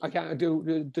 Paddy? I can't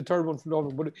do the third one from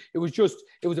Dublin, but it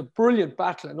was a brilliant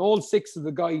battle, and all 6 of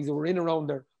the guys that were in around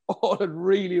there all had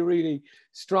really, really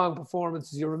strong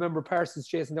performances. You remember Parsons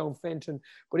chasing down Fenton,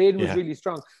 but Aidan was really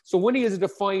strong. So when he has a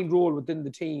defined role within the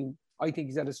team, I think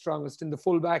he's at his strongest in the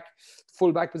fullback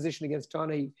position against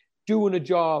Donny, doing a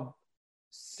job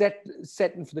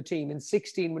setting for the team. In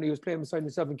 16, when he was playing beside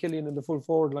myself and Killian in the full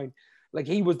forward line, like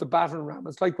he was the battering ram.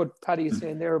 It's like what Paddy is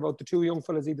saying there about the two young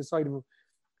fellas either side of him.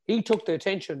 He took the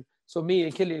attention so me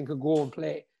and Killian could go and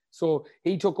play. So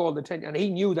he took all the attention and he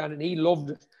knew that and he loved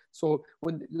it. So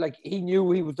when like he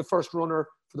knew he was the first runner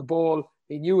for the ball,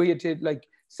 he knew he had to like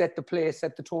set the play,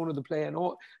 set the tone of the play and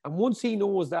all. And once he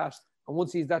knows that, and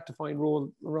once he's that defined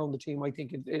role around the team, I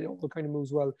think it all kind of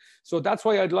moves well. So that's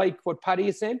why I'd like what Paddy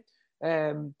is saying.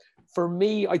 For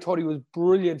me, I thought he was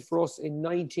brilliant for us in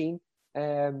 19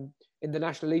 in the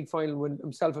National League final when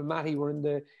himself and Matty were in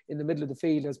the middle of the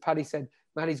field. As Paddy said,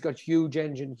 Matty's got huge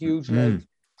engine, huge legs,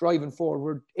 driving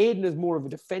forward. Aidan is more of a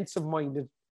defensive-minded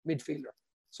midfielder.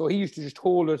 So he used to just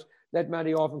hold it, let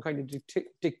Matty off and kind of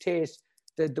dictate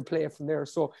the play from there.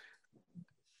 So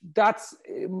that's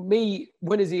me.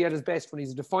 When is he at his best? When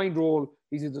he's a defined role,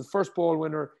 he's either the first ball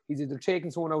winner, he's either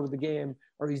taking someone out of the game,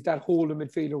 or he's that holding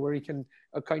midfielder where he can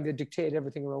kind of dictate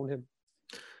everything around him.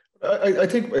 I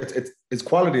think it's his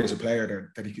quality as a player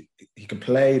there, that he can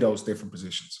play those different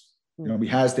positions. You know, he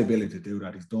has the ability to do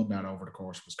that. He's done that over the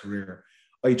course of his career.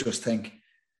 I just think,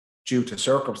 due to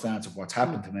circumstance of what's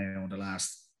happened to Mayo in the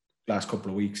last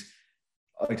couple of weeks,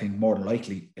 I think more than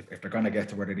likely, if they're going to get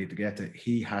to where they need to get to,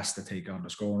 he has to take on the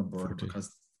scoring burden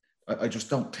because I just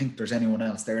don't think there's anyone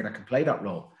else there that can play that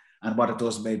role. And what it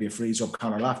does, maybe it frees up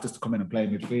Conor Loftus to come in and play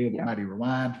midfield, Matty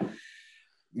Rowan.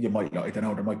 You might, I don't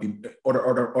know, there might be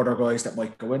other guys that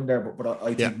might go in there, but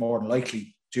I think more than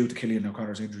likely, due to Killian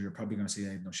O'Connor's injury, you're probably going to see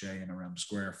Aidan O'Shea in around the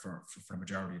square for the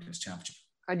majority of this championship.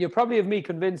 And you'll probably have me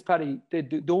convinced, Paddy,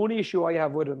 the only issue I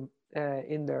have with him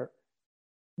in there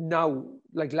now,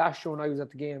 like last year when I was at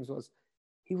the games, was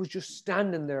he was just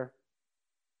standing there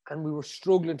and we were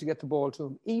struggling to get the ball to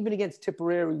him. Even against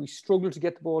Tipperary, we struggled to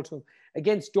get the ball to him.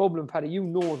 Against Dublin, Paddy, you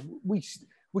know, we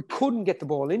couldn't get the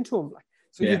ball into him.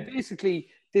 So you're basically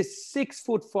this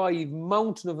 6'5"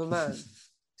 mountain of a man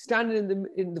standing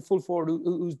in the full forward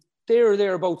who's there or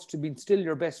thereabouts to be still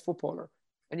your best footballer.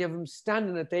 And you have him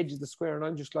standing at the edge of the square. And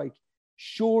I'm just like,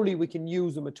 surely we can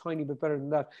use him a tiny bit better than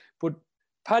that. But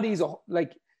Paddy's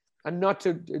like, and not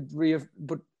to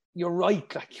but you're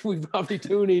right. Like, we probably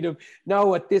do need him.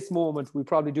 Now at this moment, we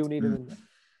probably do need him.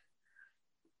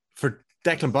 For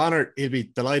Declan Bonner, he'll be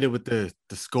delighted with the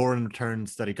scoring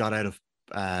returns that he got out of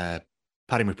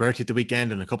Paddy McBurty at the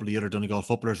weekend, and a couple of the other Donegal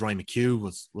footballers. Ryan McHugh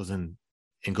was in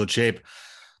good shape.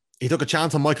 He took a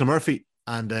chance on Michael Murphy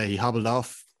and he hobbled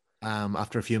off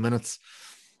after a few minutes.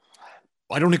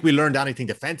 I don't think we learned anything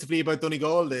defensively about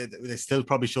Donegal. They still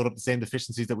probably showed up the same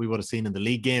deficiencies that we would have seen in the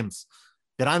league games.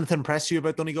 Did anything impress you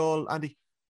about Donegal, Andy?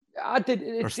 I did.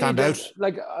 Or stand out?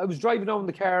 Like, I was driving down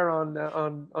the car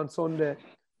on Sunday,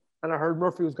 and I heard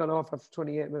Murphy was gone off after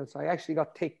 28 minutes. I actually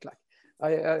got ticked. Like,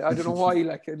 I don't know why.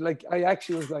 Like I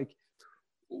actually was like,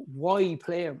 why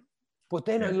play him? But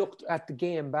then I looked at the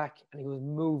game back, and he was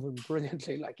moving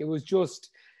brilliantly. Like, it was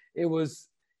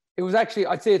actually,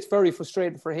 I'd say it's very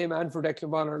frustrating for him and for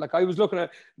Declan Bonner. Like, I was looking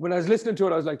at, when I was listening to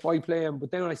it, I was like, why play him?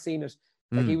 But then when I seen it,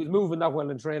 like, he was moving that well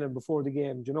in training before the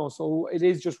game, you know? So it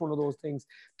is just one of those things.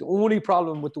 The only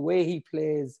problem with the way he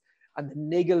plays and the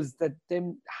niggles, that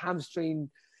them hamstring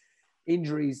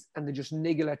injuries, and they just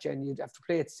niggle at you, and you have to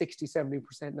play at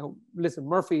 60-70%. Now, listen,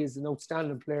 Murphy is an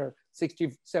outstanding player,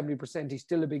 60-70%. He's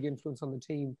still a big influence on the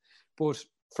team. But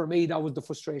for me, that was the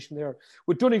frustration there.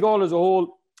 With Donegal as a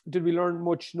whole, did we learn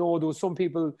much? No. There was some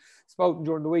people spouting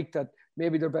during the week that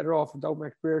maybe they're better off without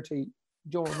McBurty.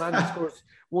 Joe, a man that scores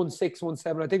 1-6,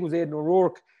 1-7. I think it was Aidan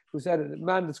O'Rourke who said it. A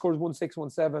man that scores 1-6,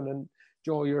 1-7, and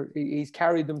Joe, he's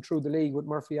carried them through the league with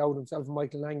Murphy out, himself and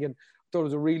Michael Langan. I thought it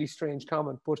was a really strange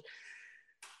comment, but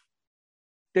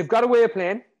they've got a way of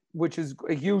playing, which is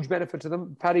a huge benefit to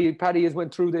them. Paddy has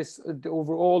went through this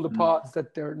over all the pods,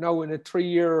 that they're now in a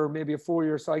 3-year or maybe a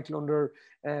 4-year cycle under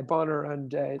Bonner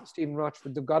and Stephen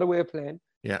Rochford. They've got a way of playing.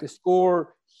 Yeah. They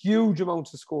score huge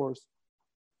amounts of scores,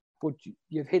 but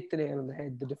you've hit the nail on the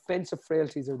head. The defensive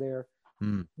frailties are there.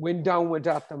 When down went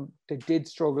at them, they did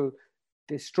struggle.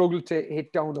 They struggled to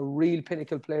hit down the real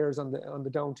pinnacle players on the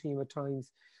down team at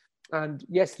times. And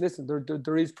yes, listen,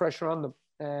 there is pressure on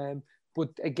them. But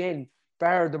again,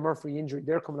 bar the Murphy injury,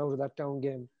 they're coming out of that down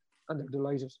game and they're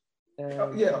delighted.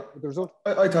 The result.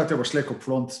 I thought they were slick up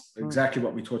front. Exactly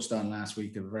what we touched on last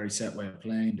week. They were a very set way of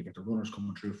playing. They get the runners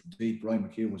coming through from deep. Ryan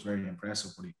McHugh was very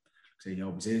impressive, but he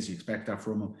always is. You expect that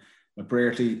from him.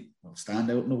 McBurty will stand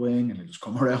out in the wing and he'll just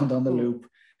come around on the loop,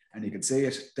 and you can see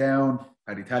it down.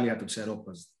 Paddy Tally had them set up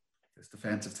as this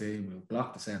defensive team. We'll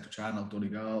block the centre channel.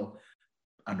 Donegal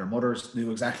and their mothers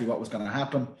knew exactly what was going to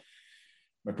happen.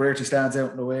 McBurty stands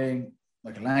out in the wing.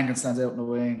 Michael Langan stands out in the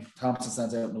wing, Thompson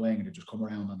stands out in the wing, and they just come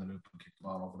around on the loop and kick the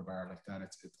ball over the bar like that.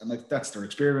 And like that's their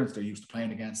experience. They're used to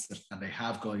playing against it, and they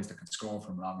have guys that can score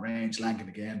from long range. Langan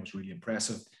again was really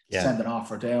impressive. Sending off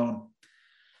or down.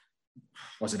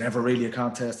 Was it ever really a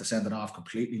contest? The sending off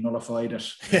completely nullified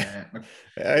it.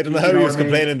 I don't know how he was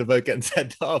complaining about getting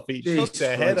sent off. He took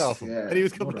the head off him, and he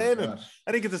was complaining.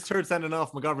 I think it's his third sending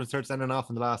off. McGovern's third sending off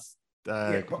in the last.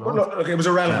 Look, it was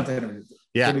irrelevant anyway.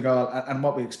 And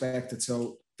what we expected.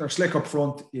 So they're slick up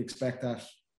front. You expect that.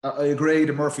 I agree.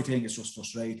 The Murphy thing is just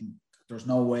frustrating. There's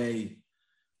no way.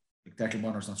 Like Declan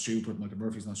Bonner's not stupid. Michael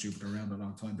Murphy's not stupid around a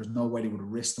long time. There's no way they would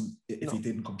have risked him if he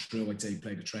didn't come through. I'd say he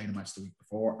played a training match the week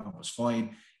before and it was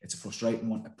fine. It's a frustrating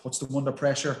one. It puts them under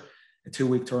pressure. A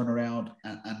 2-week turnaround,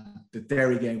 and the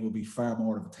Derry game will be far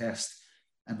more of a test.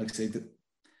 And like I say, the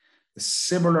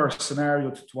similar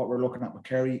scenario to what we're looking at with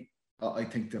Kerry. I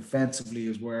think defensively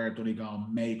is where Donegal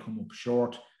may come up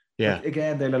short. Yeah. But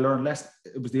again, they'll learn less.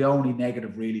 It was the only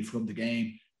negative really from the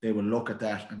game. They will look at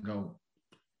that and go,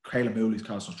 Caelan Mooley's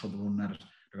caused us trouble running at it.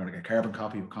 They're going to get carbon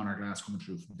copy with Conor Glass coming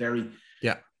through from Derry.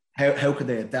 Yeah. How can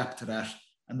they adapt to that?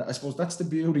 And I suppose that's the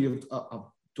beauty of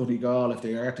Donegal. If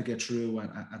they are to get through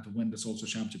and to win this Ulster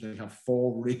Championship, they'll have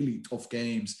 4 really tough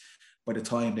games. By the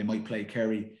time they might play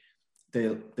Kerry,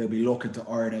 they'll be looking to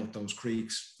iron out those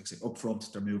creaks. Like I say, up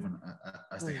front, they're moving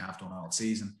as they have done all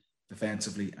season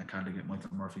defensively, and can they get Michael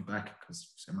Murphy back?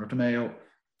 Because similar to Mayo,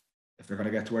 if they're going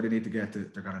to get to where they need to get to,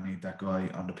 they're going to need that guy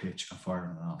on the pitch and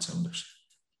firing on all cylinders.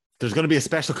 There's going to be a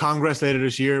special congress later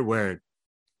this year where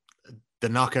the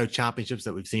knockout championships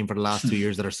that we've seen for the last 2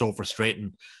 years that are so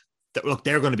frustrating,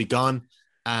 they're going to be gone.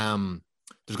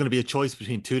 There's going to be a choice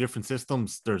between 2 different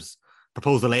systems. There's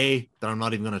Proposal A that I'm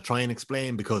not even going to try and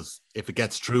explain, because if it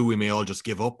gets through, we may all just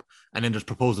give up. And then there's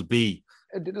Proposal B.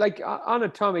 Like on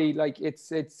it, Tommy, like it's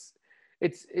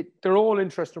they're all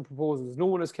interesting proposals. No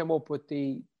one has come up with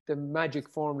the magic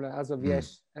formula as of yet.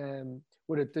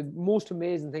 With it, the most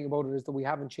amazing thing about it is that we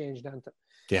haven't changed anything.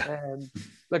 Yeah.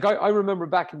 Like I remember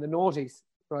back in the noughties,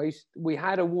 right? We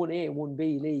had a 1A,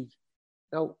 1B league.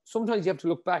 Now, sometimes you have to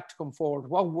look back to come forward.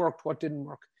 What worked, what didn't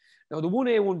work. Now, the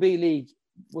 1A, 1B league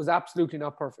was absolutely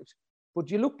not perfect.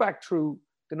 But you look back through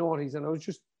the noughties, and I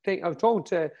was talking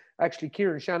to actually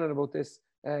Kieran Shannon about this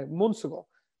months ago.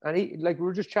 And we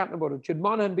were just chatting about it. You had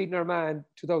Monaghan beating Armagh in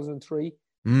 2003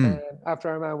 after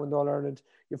Armagh won the All-Ireland.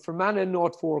 You have Fermanagh in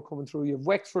 04 coming through. You have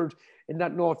Wexford in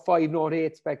that 05,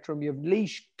 08 spectrum. You have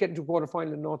Laois getting to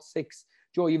quarterfinal in 06.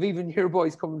 Joe, you've even your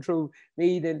boys coming through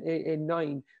Meath in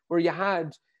 9, where you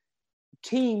had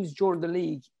teams during the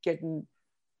league getting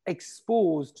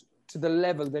exposed to the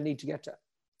level they need to get to.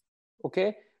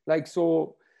 Okay?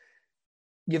 So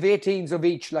you have 18s of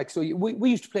each. We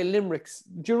used to play Limericks.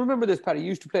 Do you remember this, Paddy? You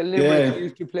used to play Limericks. You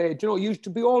used to play, you used to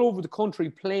be all over the country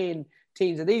playing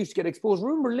teams, and they used to get exposed.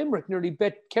 Remember Limerick nearly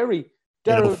bet Kerry.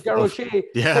 Darragh O'Shea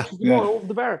over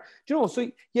the bar. So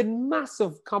you had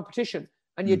massive competition,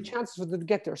 and you had chances for them to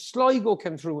get there. Sligo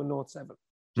came through in 07.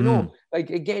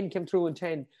 Again came through in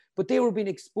 10. But they were being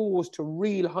exposed to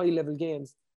real high-level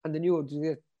games, and they knew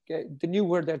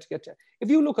where they're to get to. If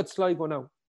you look at Sligo now,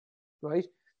 right?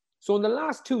 So in the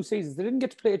last 2 seasons, they didn't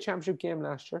get to play a championship game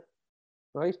last year,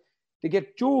 right? They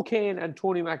get Joe Kane and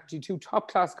Tony McAtee, 2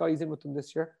 top-class guys in with them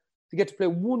this year. They get to play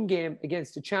 1 game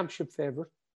against a championship favourite,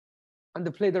 and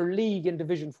they play their league in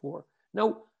Division 4.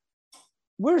 Now,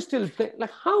 we're still playing.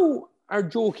 How are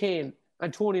Joe Kane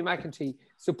and Tony McAtee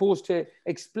supposed to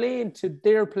explain to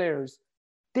their players,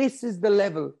 this is the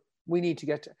level we need to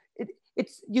get to?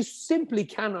 You simply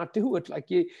cannot do it.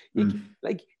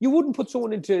 You wouldn't put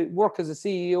someone into work as a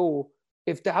CEO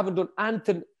if they haven't done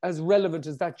anything as relevant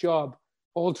as that job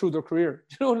all through their career.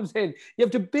 Do you know what I'm saying? You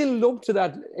have to build up to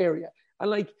that area.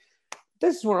 And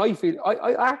this is where I feel.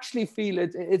 I actually feel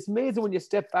it's amazing when you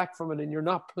step back from it and you're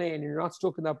not playing and you're not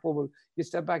stuck in that bubble. You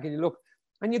step back and you look,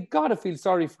 and you've got to feel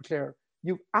sorry for Clare.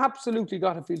 You've absolutely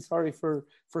got to feel sorry for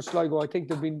Sligo. I think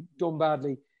they've been done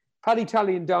badly. Paddy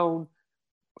Tallying down,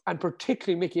 and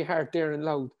particularly Mickey Hart there in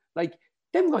Louth.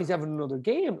 Them guys having another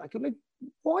game.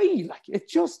 Why?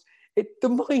 The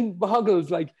mind boggles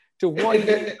to why.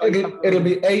 It'll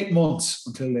be 8 months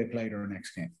until they play their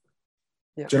next game.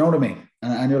 Yeah. Do you know what I mean?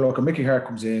 And you're looking, Mickey Hart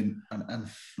comes in, and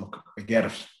look, I get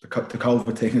it. The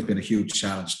COVID thing has been a huge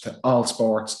challenge to all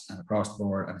sports and across the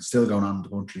board, and it's still going on in the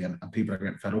country, and people are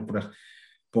getting fed up with it.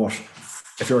 But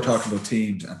if you're talking about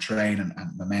teams and training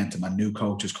and momentum and new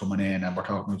coaches coming in, and we're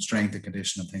talking about strength and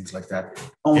conditioning and things like that,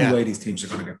 only way these teams are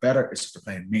going to get better is if they're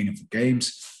playing meaningful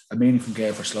games. A meaningful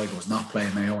game for Sligo was not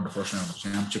playing Mayo in the first round of the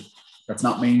championship. That's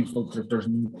not meaningful.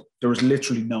 There was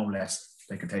literally no less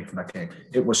they can take from that game.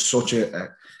 It was such a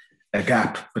a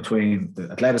gap between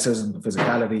the athleticism, the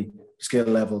physicality, skill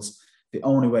levels. The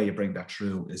only way you bring that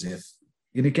through is if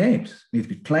you need games. You need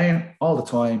to be playing all the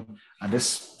time. And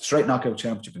this straight knockout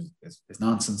championship is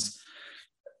nonsense.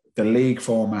 The league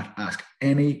format, ask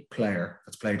any player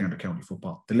that's played under county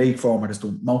football. The league format is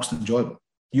the most enjoyable.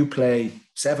 You play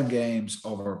 7 games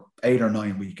over 8 or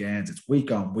 9 weekends. It's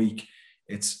week on week.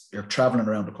 You're traveling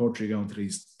around the country, going to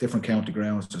these different county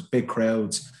grounds. There's big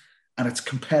crowds, and it's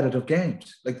competitive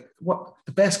games. Like what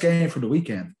the best game for the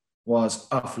weekend was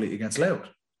Offaly against Louth.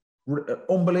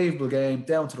 Unbelievable game,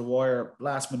 down to the wire,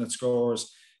 last minute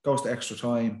scores, goes to extra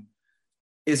time.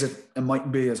 It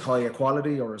mightn't be as high a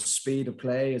quality or as speed of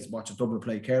play as watching Dublin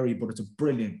play Kerry, but it's a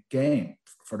brilliant game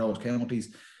for those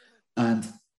counties. And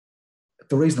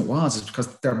the reason it was is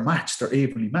because they're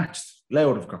evenly matched.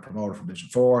 Louth have got promoted from Division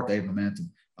 4, they have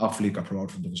momentum. Offaly got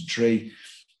promoted from Division 3.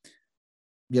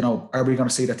 You know, are we going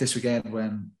to see that this weekend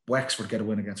when Wexford get a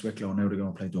win against Wicklow and now they're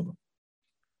going to play Dublin?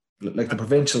 Like the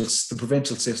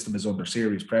provincial system is under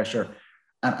serious pressure,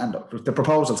 and the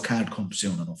proposals can't come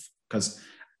soon enough, because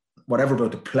whatever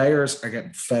about the players are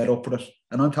getting fed up with it.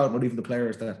 And I'm talking about even the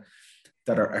players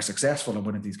that are successful in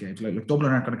winning these games. Like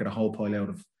Dublin aren't going to get a whole pile out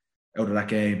of that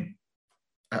game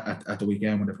at the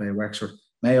weekend when they play Wexford.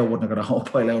 Mayo wouldn't have got a whole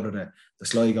pile out of the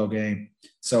Sligo game.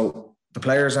 So the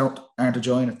players aren't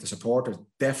enjoying it. The supporters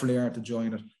definitely aren't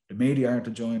enjoying it. The media aren't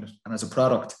enjoying it. And as a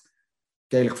product,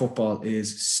 Gaelic football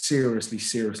is seriously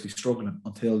struggling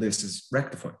until this is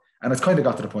rectified. And it's kind of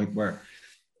got to the point where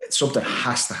something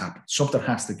has to happen. Something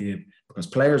has to give, because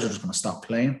players are just going to stop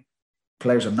playing.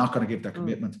 Players are not going to give their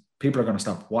commitment. People are going to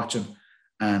stop watching.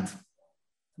 And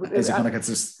is it going to get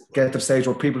to the stage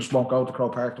where people just won't go to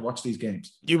Croke Park to watch these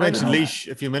games? You mentioned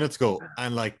Laois a few minutes ago,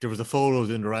 and like there was a photo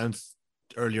in the rounds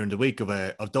earlier in the week of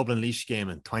Dublin Laois game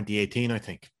in 2018, I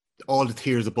think. All the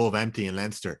tiers above empty in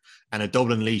Leinster, and a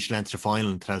Dublin Laois Leinster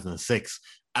final in 2006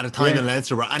 at a time in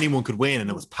Leinster where anyone could win, and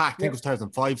it was packed. I think it was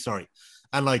 2005, sorry.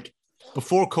 And like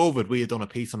before COVID, we had done a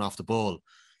piece on Off the Ball.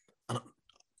 And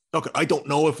look, I don't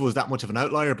know if it was that much of an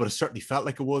outlier, but it certainly felt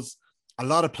like it was. A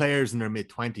lot of players in their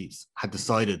mid-20s had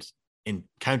decided in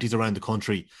counties around the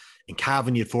country. In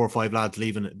Cavan, you had 4 or 5 lads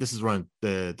leaving. This is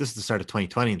the start of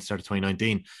 2020 and the start of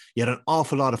 2019. You had an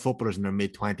awful lot of footballers in their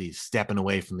mid-20s stepping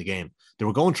away from the game. They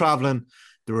were going travelling.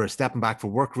 They were stepping back for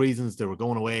work reasons. They were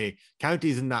going away.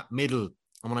 Counties in that middle,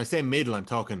 and when I say middle, I'm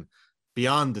talking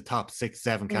beyond the top 6,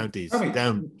 7 counties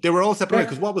down. They were all stepping away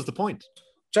because what was the point?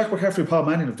 Jack McCaffrey and Paul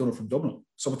Manning have done it from Dublin.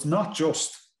 So it's not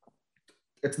just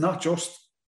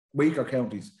weaker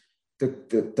counties.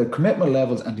 The commitment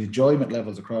levels and the enjoyment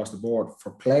levels across the board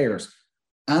for players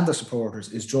and the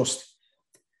supporters is just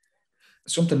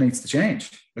something needs to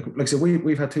change. Like I said,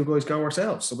 we've had 2 guys go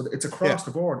ourselves. So it's across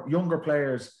the board. Younger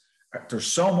players, there's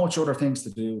so much other things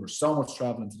to do. There's so much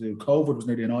traveling to do. COVID was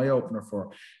nearly an eye-opener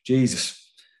for Jesus.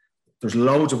 There's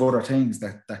loads of other things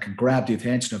that can grab the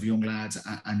attention of young lads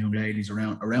and young ladies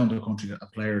around the country,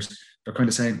 of players. They're kind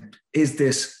of saying, is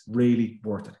this really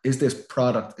worth it? Is this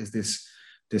product, is this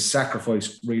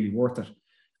sacrifice really worth it?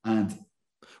 And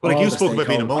well, like you spoke about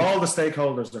being a monk. All the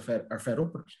stakeholders are fed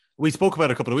up with it. We spoke about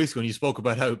it a couple of weeks ago, and you spoke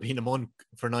about how being a monk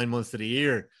for 9 months of the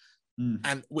year.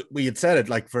 And we had said it,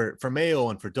 like for Mayo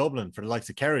and for Dublin, for the likes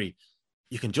of Kerry,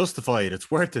 you can justify it.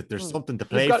 It's worth it. There's something to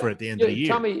play for at the end of the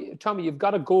year. Tommy, you've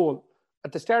got a goal.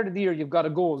 At the start of the year, you've got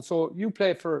a goal. So you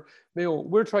play for Mayo.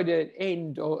 We're trying to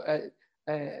end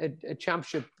a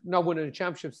championship, not winning a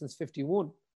championship since 51.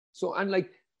 So, and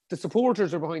like the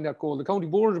supporters are behind that goal, the county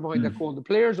board are behind that goal, the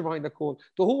players are behind that goal.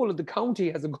 The whole of the county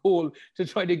has a goal to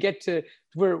try to get to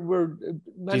where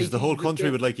many. The whole country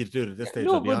would like you to do it at this stage.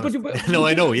 No, but no,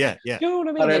 I know, yeah. You know what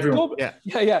I mean? Like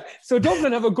Dublin, So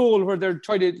Dublin have a goal where they're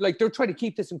trying to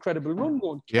keep this incredible run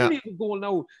going. Kerry have a goal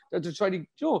now that they're trying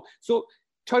to, So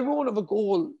Tyrone have a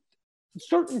goal.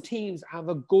 Certain teams have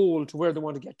a goal to where they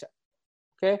want to get to.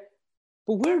 Okay,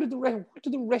 but what do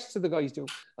the rest of the guys do?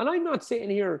 And I'm not sitting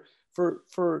here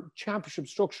for championship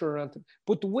structure or anything,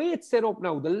 but the way it's set up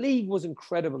now, the league was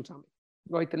incredible, Tommy.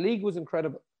 Right, the league was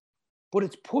incredible, but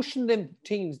it's pushing them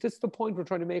teams. This is the point we're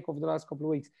trying to make over the last couple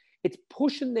of weeks. It's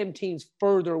pushing them teams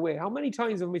further away. How many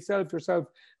times have myself, yourself,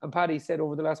 and Paddy said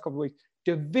over the last couple of weeks,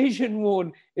 Division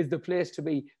 1 is the place to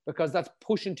be, because that's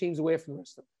pushing teams away from the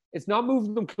rest of them. It's not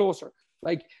moving them closer.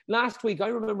 Like last week, I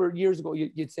remember years ago,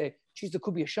 you'd say, geez, there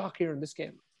could be a shock here in this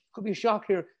game. Could be a shock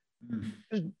here.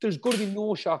 There's going to be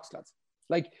no shocks, lads.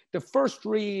 Like the first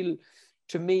real,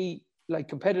 to me, like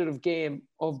competitive game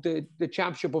of the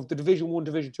championship of the Division 1,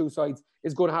 Division 2 sides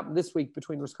is going to happen this week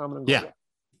between Roscommon and Galway.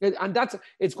 And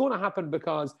it's going to happen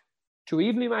because 2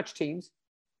 evenly matched teams,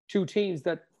 2 teams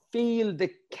that feel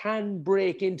they can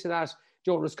break into that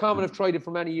Joe Roscommon have tried it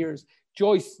for many years.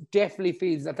 Joyce definitely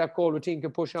feels that Galway team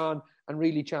can push on and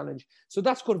really challenge. So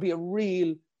that's going to be a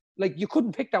real, like, you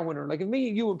couldn't pick that winner. Like, if me,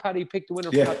 you and Paddy picked the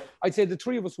winner for that, I'd say the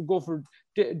three of us would go for,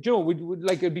 Joe, we'd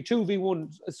like, it'd be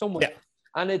 2v1 somewhere. Yeah.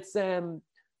 And it's, and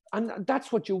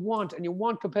that's what you want. And you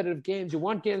want competitive games. You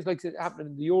want games like it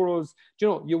happened in the Euros.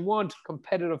 You want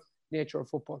competitive nature of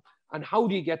football. And how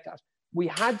do you get that? We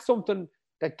had something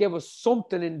that gave us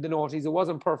something in the noughties. It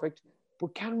wasn't perfect.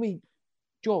 But can we,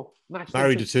 Joe, match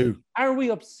married to two? Are we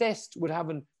obsessed with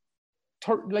having,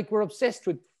 we're obsessed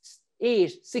with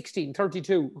 8, 16,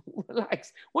 32?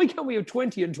 Relax. Why can't we have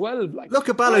 20 and 12? Like, look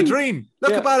at Balladreen.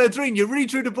 Look at Balladreen. You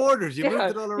read through the borders. You moved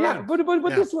it all around. Yeah, but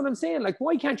this is what I'm saying. Like,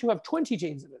 why can't you have 20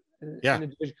 teams in a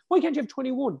division? Why can't you have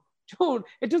 21?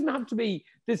 It doesn't have to be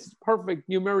this perfect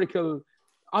numerical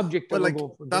object.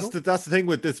 Well, that's the thing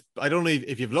with this. I don't know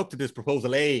if you've looked at this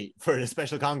proposal A for a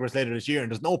special Congress later this year,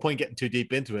 and there's no point getting too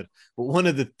deep into it. But one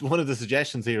of the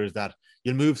suggestions here is that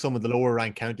you'll move some of the lower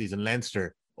ranked counties in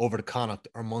Leinster over to Connacht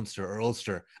or Munster or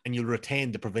Ulster, and you'll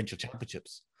retain the provincial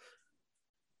championships.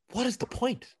 What is the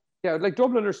point? Yeah, like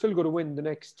Dublin are still going to win the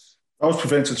next. Those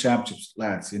provincial championships,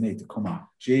 lads, you need to come on.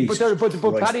 Jesus but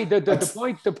Paddy,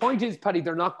 the point is, Paddy,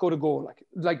 they're not going to go.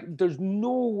 Like there's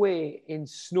no way in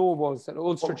snowballs that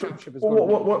Ulster Championship is going to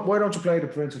go. Why don't you play the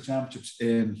provincial championships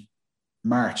in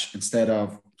March instead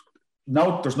of...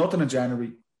 No, there's nothing in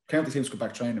January. County teams go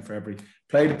back training in February.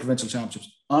 Play the provincial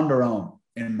championships on their own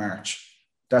in March.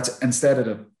 That's instead of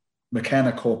the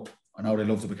McKenna Cup. I know they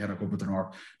love the McKenna Cup with the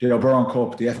North. The O'Byrne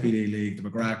Cup, the FBD League, the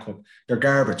McGrath Cup. They're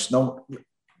garbage. No,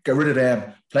 get rid of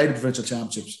them. Play the provincial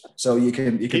championships. So you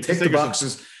can tick the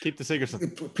boxes. Keep the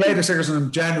Sigerson. Play the Sigerson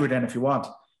in January then if you want.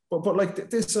 But like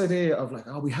this idea of like,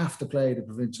 we have to play the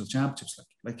provincial championships.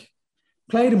 Like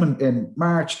play them in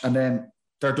March and then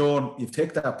they're done. You've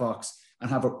ticked that box and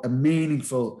have a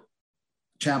meaningful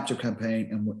championship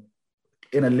campaign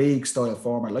in a league style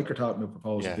format, like you're talking about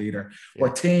proposal, Peter, where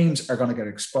teams are going to get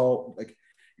exposed. Like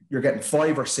you're getting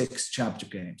 5 or 6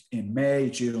 championship games in May,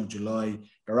 June, July.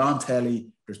 They're on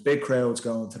telly. There's big crowds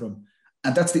going to them,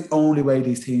 and that's the only way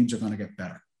these teams are going to get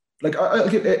better. Like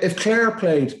if Clare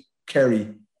played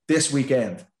Kerry this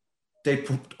weekend,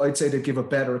 I'd say they'd give a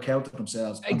better account of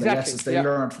themselves and the lessons they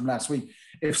learned from last week.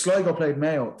 If Sligo played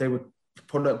Mayo, they would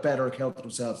put a better account of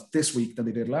themselves this week than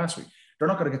they did last week. They're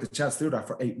not going to get the chance to do that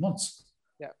for 8 months.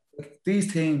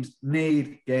 These teams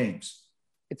need games.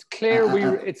 It's clear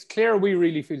we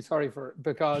really feel sorry for it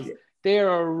because they're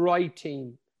a right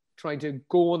team trying to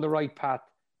go on the right path,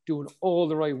 doing all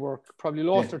the right work. Probably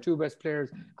lost their 2 best players,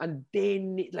 and they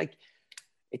need,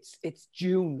 it's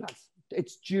June, lads.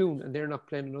 It's June, and they're not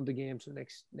playing another game till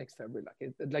next February.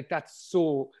 That's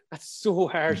so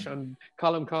harsh on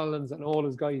Colin Collins and all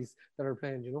his guys that are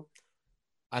playing.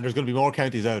 And there's going to be more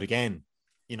counties out again.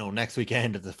 Next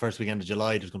weekend, at the first weekend of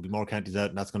July, there's going to be more counties out,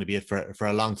 and that's going to be it for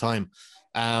a long time.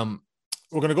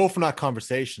 We're going to go from that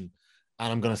conversation,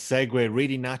 and I'm going to segue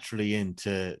really naturally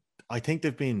into, I think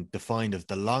they've been defined as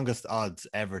the longest odds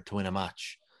ever to win a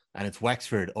match, and it's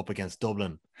Wexford up against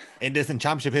Dublin in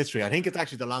championship history. I think it's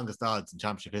actually the longest odds in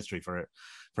championship history for a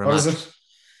match. What is it?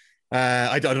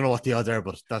 I don't know what the odds are,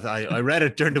 but I read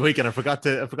it during the week and I forgot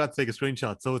to take a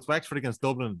screenshot. So it's Wexford against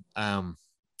Dublin.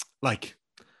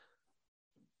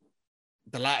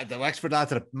 The Wexford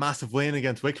lads had a massive win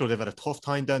against Wicklow. They've had a tough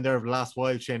time down there over the last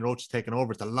while. Shane Roach has taken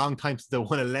over. It's a long time since they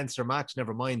won a Leinster match.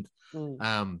 Never mind,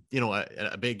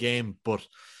 a big game. But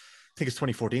I think it's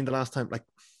 2014 the last time. Like,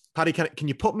 Paddy, can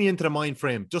you put me into the mind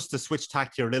frame, just to switch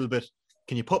tact here a little bit?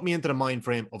 Can you put me into the mind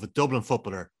frame of a Dublin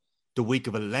footballer the week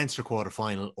of a Leinster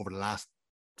quarter-final over the last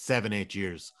 7-8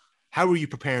 years? How are you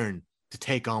preparing to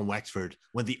take on Wexford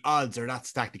when the odds are that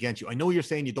stacked against you? I know you're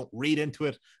saying you don't read into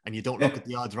it and you don't look at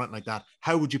the odds or anything like that.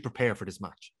 How would you prepare for this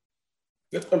match?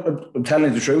 I'm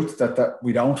telling you the truth that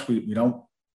we don't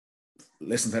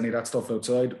listen to any of that stuff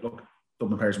outside. Look,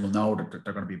 Dublin players will know that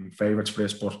they're going to be big favourites for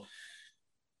this, but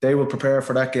they will prepare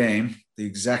for that game the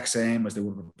exact same as they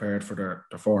would have prepared for their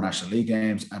 4 National League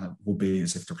games, and it would be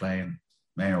as if they're playing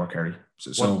Mayo or Kerry.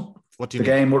 What do you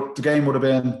mean? The game would have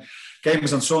been, game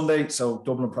was on Sunday, so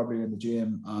Dublin probably in the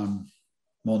gym on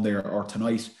Monday or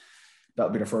tonight.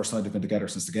 That'll be the first time they've been together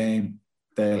since the game.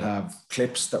 They'll have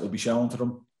clips that will be shown to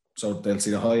them, so they'll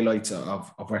see the highlights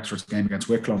of Wexford's game against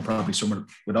Wicklow, and probably somewhere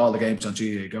with all the games on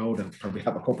GA Go, they'll probably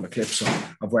have a couple of clips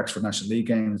of Wexford National League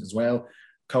games as well.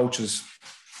 Coaches,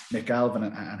 Nick Galvin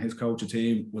and his coaching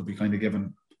team will be kind of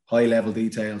giving high-level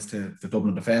details to the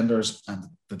Dublin defenders and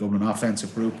the Dublin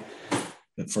offensive group.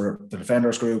 For the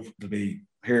defenders group, it'll be,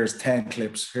 here's 10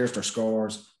 clips, here's their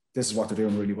scores, this is what they're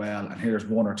doing really well, and here's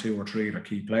 1 or 2 or 3 of their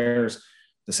key players.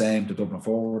 the same. The Dublin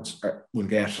forwards will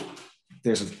get,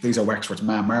 these are Wexford's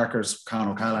man markers, Con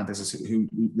O'Callaghan, this is who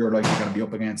you're likely going to be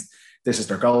up against. This is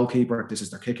their goalkeeper. This is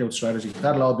their kick-out strategy.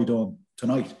 That'll all be done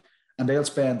tonight. And they'll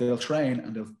train,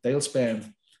 and they'll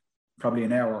spend probably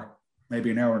an hour,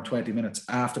 maybe an hour and 20 minutes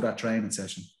after that training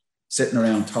session, sitting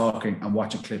around talking and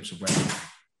watching clips of Wexford.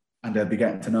 And they'll be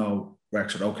getting to know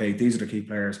Wexford. Okay, these are the key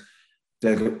players.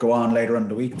 They'll go on later on in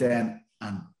the week then,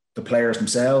 and the players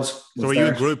themselves. So are you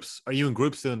in groups? Are you in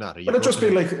groups doing that? But it'll just be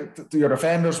like your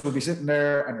defenders will be sitting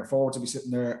there and your forwards will be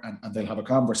sitting there, and they'll have a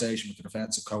conversation with the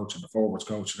defensive coach and the forwards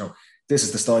coach. You know, this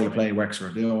is the style of play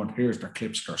Wexford are doing. Here's their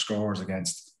clips, their scores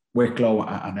against Wicklow,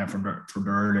 and then from their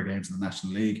earlier games in the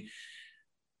National League.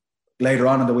 Later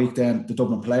on in the week, then the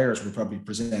Dublin players will probably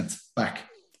present back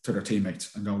to their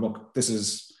teammates and go, look, this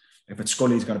is, if it's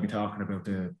Scully's got to be talking about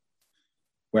the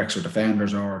Wexford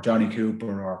defenders, or Johnny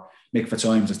Cooper or Mick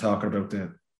Fitzsimons is talking about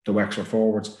the Wexford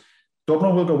forwards.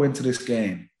 Dublin will go into this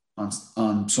game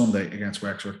on Sunday against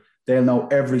Wexford. They'll know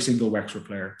every single Wexford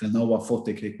player. They'll know what foot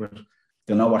they kick with.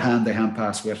 They'll know what hand they hand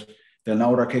pass with. They'll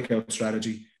know their kick-out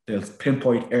strategy. They'll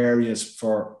pinpoint areas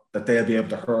that they'll be able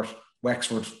to hurt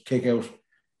Wexford kick-out.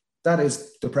 That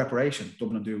is the preparation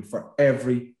Dublin do for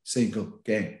every single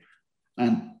game.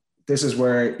 And this is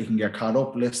where you can get caught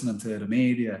up listening to the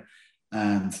media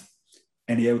and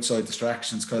any outside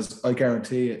distractions, because I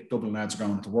guarantee you, Dublin lads are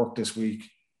going to work this week,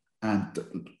 and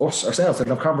us ourselves,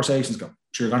 they'll have conversations go,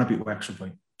 sure, you're going to beat Wexford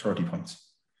by 30 points.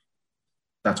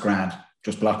 That's grand.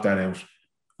 Just block that out.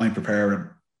 I'm preparing.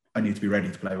 I need to be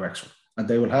ready to play Wexford. And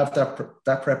they will have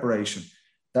that preparation.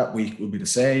 That week will be the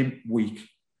same week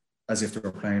as if they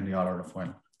were playing the All-Ireland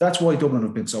final. That's why Dublin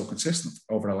have been so consistent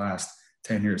over the last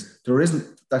 10 years. There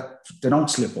isn't that, they don't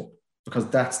slip up, because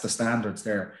that's the standards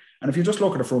there. And if you just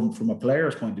look at it from a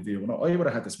player's point of view, and I would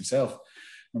have had this myself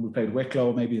when we played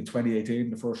Wicklow maybe in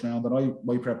 2018, the first round, and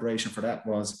my preparation for that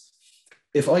was,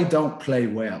 if I don't play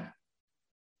well,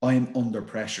 I'm under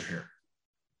pressure here,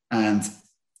 and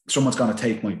someone's going to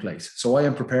take my place. So I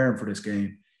am preparing for this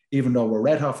game, even though we're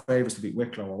red hot favourites to beat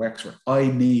Wicklow or Wexford. I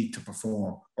need to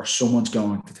perform, or someone's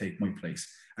going to take my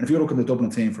place. And if you look at the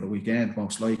Dublin team for the weekend,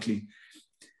 most likely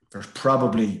there's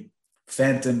probably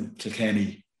Fenton,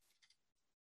 Kilkenny,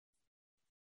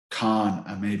 Con,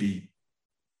 and maybe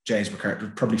James McCarthy.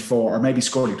 There's probably 4, or maybe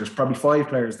Scully. There's probably 5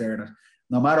 players there that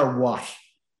no matter what,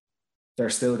 they're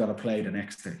still going to play the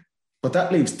next day. But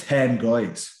that leaves 10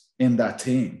 guys in that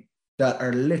team that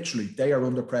are literally, they are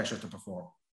under pressure to perform,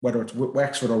 whether it's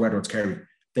Wexford or whether it's Kerry.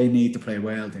 They need to play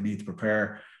well. They need to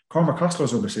prepare. Cormac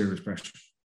Costello's under serious pressure,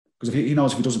 because if he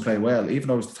knows if he doesn't play well, even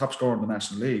though he's the top scorer in the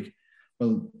National League,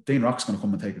 well, Dean Rock's going to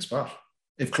come and take a spot.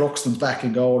 If Cluxton's back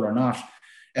in goal or not,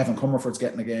 Evan Comerford's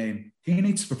getting a game. He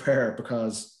needs to prepare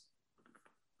because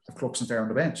of Cluxton's there on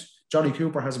the bench. Johnny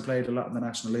Cooper hasn't played a lot in the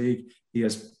National League. He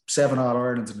has 7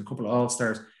 All-Irelands and a couple of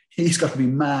All-Stars. He's got to be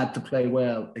mad to play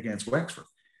well against Wexford.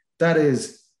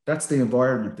 That's the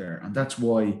environment there. And that's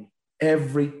why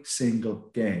every single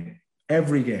game,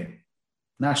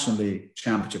 National League,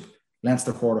 Championship,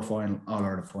 Leinster quarter-final,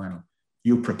 All-Ireland final,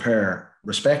 you prepare,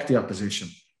 respect the opposition,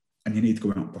 and you need to go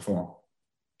out and perform.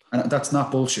 And that's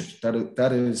not bullshit.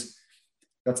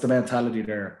 That's the mentality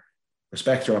there.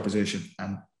 Respect your opposition.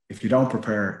 And if you don't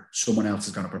prepare, someone else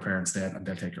is going to prepare instead, and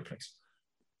they'll take your place.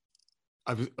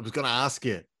 I was going to ask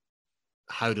you,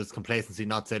 how does complacency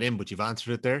not set in? But you've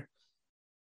answered it there.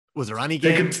 Was there any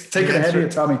game? Take it ahead of you,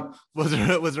 Tommy.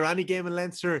 Was there any game in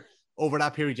Leinster over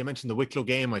that period? You mentioned the Wicklow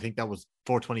game. I think that was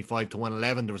 425 to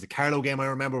 111. There was a Carlow game, I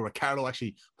remember, where Carlow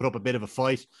actually put up a bit of a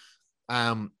fight.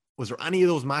 Was there any of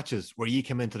those matches where you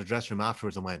came into the dressing room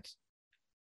afterwards and went,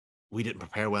 we didn't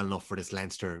prepare well enough for this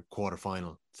Leinster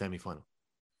quarter-final, semi-final?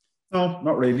 No,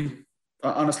 not really.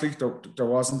 Honestly, there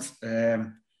wasn't.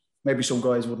 Maybe some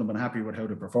guys wouldn't have been happy with how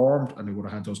they performed, and they would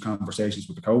have had those conversations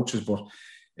with the coaches, but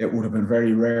it would have been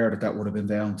very rare that would have been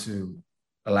down to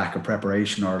a lack of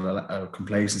preparation or a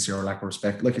complacency or a lack of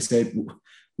respect. Like I said,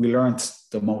 we learned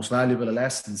the most valuable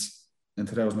lessons in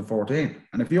 2014.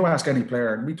 And if you ask any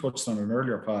player, and we touched on an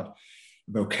earlier pod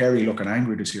about Kerry looking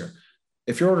angry this year,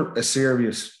 if you're a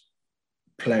serious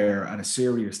player and a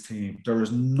serious team, there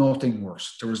is nothing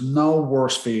worse. There is no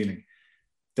worse feeling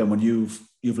than when you've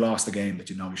lost a game that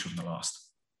you know you shouldn't have lost.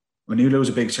 When you lose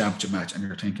a big championship match and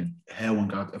you're thinking, hell on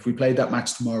God, if we played that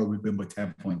match tomorrow, we'd win by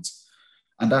 10 points.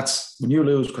 And that's when you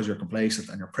lose because you're complacent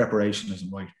and your preparation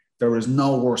isn't right. There is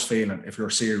no worse feeling if you're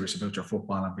serious about your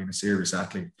football and being a serious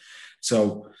athlete.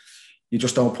 So you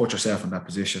just don't put yourself in that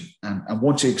position. And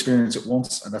once you experience it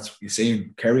once, and that's what you've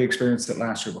seen, Kerry experienced it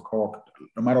last year with Cork,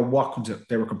 no matter what comes out,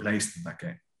 they were complacent in that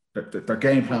game. Their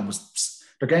game plan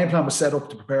was set up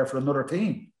to prepare for another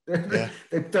team.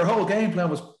 Their whole game plan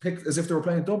was picked as if they were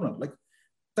playing Dublin. Like,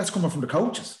 that's coming from the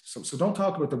coaches. So don't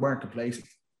talk about they weren't complacent.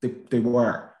 They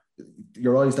were.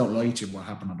 Your eyes don't lie to you what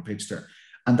happened on the pitch there.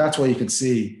 And that's why you can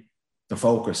see the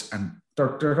focus. And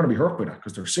they're going to be hurt by that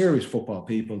because they're serious football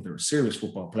people. They're serious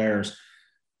football players.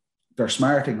 They're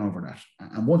smarting over that.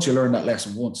 And once you learn that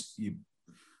lesson once, you'd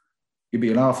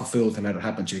be an awful fool to let it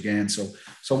happen to you again. So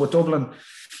with Dublin,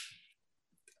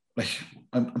 like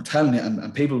I'm telling you,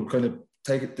 and people kind of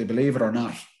take it, they believe it or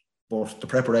not, but the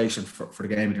preparation for the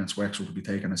game against Wexford will be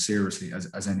taken as seriously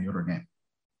as any other game.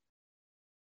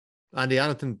 Andy,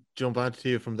 anything jump out to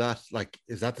you from that? Like,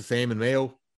 is that the same in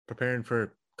Mayo, preparing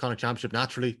for Connacht Championship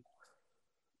naturally?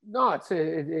 No,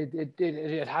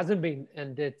 it hasn't been,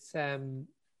 and it's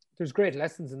there's great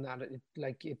lessons in that.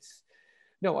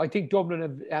 I think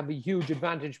Dublin have a huge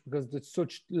advantage because there's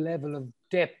such level of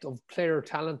depth of player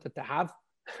talent that they have.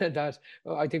 That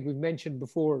I think we've mentioned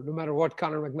before, no matter what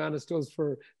Conor McManus does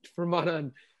for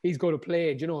Monaghan, he's going to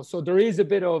play it, So there is a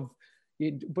bit of,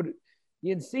 but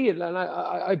you can see it. And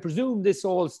I presume this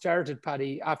all started,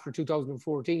 Paddy, after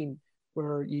 2014,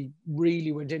 where you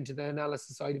really went into the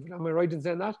analysis side of it. Am I right in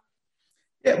saying that?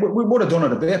 Yeah, we would have done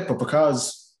it a bit, but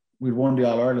because we won the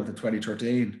All-Ireland in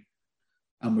 2013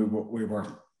 and we were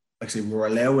like I say, we were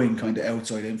allowing kind of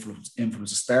outside influence to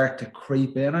start to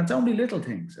creep in. And it's only little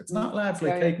things. It's not lads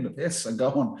like taking the piss and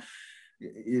going,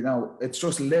 it's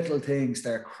just little things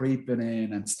start creeping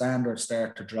in and standards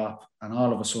start to drop. And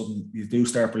all of a sudden you do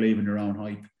start believing your own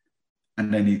hype.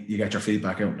 And then you get your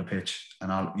feedback out on the pitch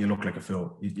and you look like a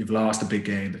fool. You've lost a big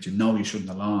game that you shouldn't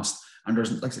have lost. And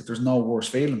there's no worse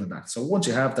feeling than that. So once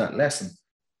you have that lesson,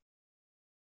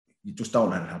 you just don't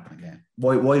let it happen again.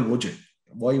 Why would you?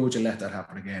 Why would you let that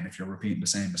happen again if you're repeating the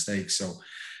same mistakes? So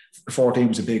 14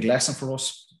 was a big lesson for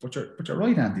us. But you're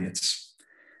right, Andy. It's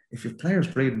if you have players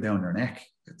breathing down their neck,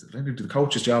 the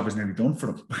coach's job is nearly done for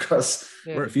them because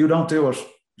if you don't do it,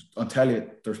 I'll tell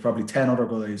you, there's probably 10 other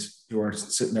guys who are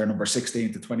sitting there number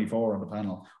 16 to 24 on the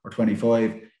panel or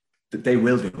 25 that they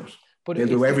will do it. But they'll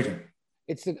do everything.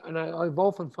 And I've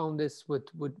often found this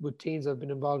with teams I've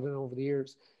been involved in over the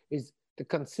years is the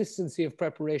consistency of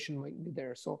preparation might be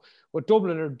there. So what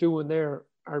Dublin are doing there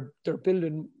they're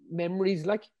building memories,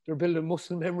 like they're building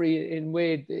muscle memory in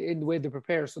the way they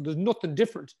prepare. So there's nothing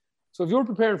different. So if you're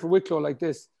preparing for Wicklow like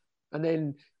this, and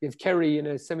then you have Kerry in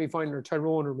a semi-final or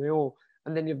Tyrone or Mayo,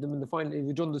 and then you have them in the final, if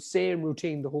you've done the same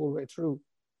routine the whole way through,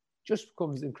 it just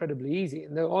becomes incredibly easy.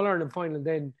 And the All-Ireland final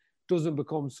then doesn't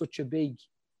become such a big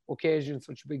occasion,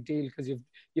 such a big deal because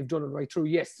you've done it right through.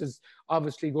 Yes, there's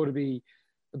obviously going to be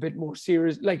a bit more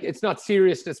serious, like it's not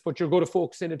seriousness, but you're going to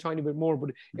focus in a tiny bit more.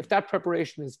 But if that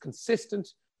preparation is consistent,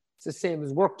 it's the same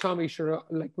as work, Tommy. Sure,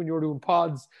 like when you're doing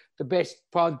pods, the best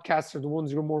podcasts are the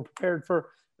ones you're more prepared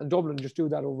for. And Dublin just do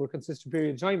that over a consistent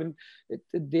period of time. And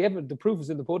the proof is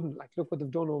in the pudding. Like, look what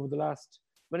they've done over the last,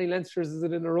 many Leinsters is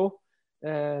it in a row?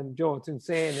 It's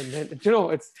insane. And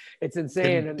it's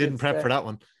insane. Didn't prep for that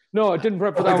one. No, it didn't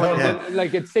prep for that one. Yeah.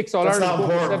 Like it's 6 All-Ireland. That's not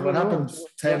important. What happened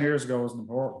 10 years ago wasn't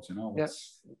important,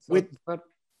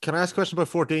 Can I ask a question about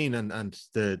 14 and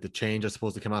the change, I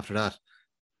suppose, that came after that?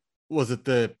 Was it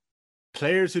the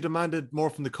players who demanded more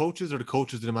from the coaches or the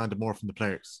coaches who demanded more from the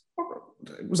players?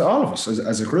 It was all of us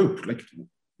as a group. Like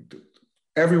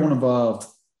everyone involved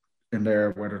in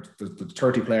there, whether the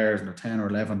 30 players and the 10 or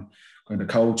 11 kind of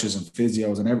coaches and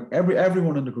physios and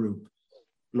everyone in the group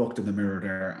looked in the mirror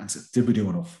there and said, did we do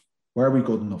enough? Were we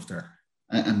good enough there?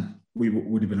 And we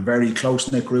would have been a very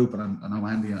close-knit group, and I know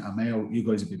Andy and Mayo, you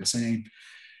guys would be the same.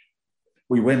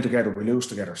 We win together, we lose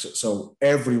together. So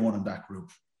everyone in that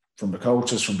group, from the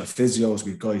coaches, from the physios,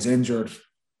 we had guys injured.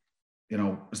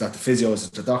 Is that the physios,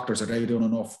 is the doctors, are they doing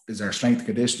enough? Is our strength and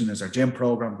conditioning, is our gym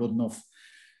program good enough?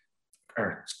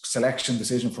 Our selection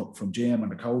decision from GM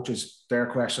and the coaches, they're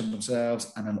questioning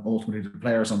themselves, and then ultimately the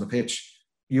players on the pitch.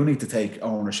 You need to take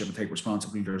ownership and take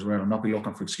responsibility as well and not be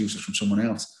looking for excuses from someone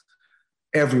else.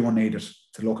 Everyone needed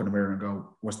to look in the mirror and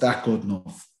go, was that good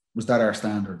enough? Was that our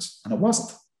standards? And it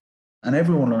wasn't. And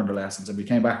everyone learned the lessons, and we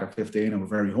came back at 15 and we're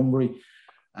very hungry,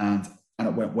 and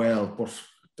it went well. But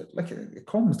like it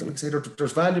comes, like I say,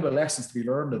 there's valuable lessons to be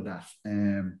learned in that.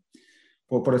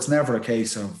 But it's never a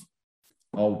case of,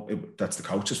 that's the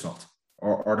coach's fault.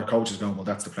 Or the coach is going, well,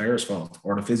 that's the player's fault.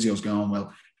 Or the physio's going,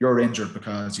 well, you're injured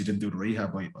because you didn't do the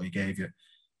rehab I gave you.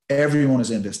 Everyone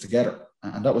is in this together.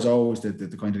 And that was always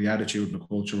the kind of the attitude and the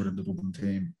culture within the Dublin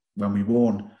team. When we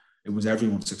won, it was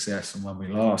everyone's success. And when we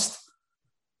lost,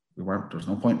 there was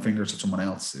no pointing fingers at someone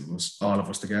else. It was all of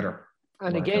us together.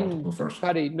 And again,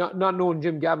 Paddy, not knowing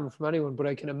Jim Gavin from anyone, but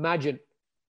I can imagine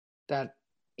that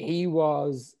he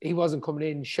wasn't coming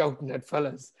in shouting at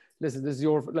fellas, listen, this is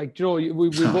your, like, you know,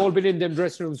 we've all been in them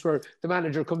dressing rooms where the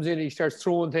manager comes in and he starts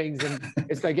throwing things and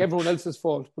it's like everyone else's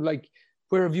fault. But like,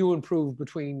 where have you improved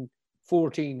between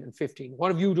 14 and 15?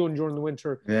 What have you done during the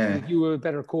winter? Yeah. You were a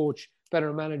better coach,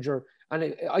 better manager.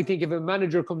 And I think if a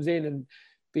manager comes in and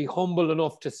be humble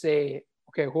enough to say,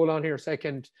 okay, hold on here a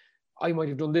second, I might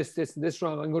have done this, this, and this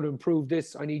wrong. I'm going to improve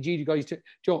this. I need you guys to,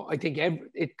 Joe. I think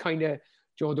it kind of,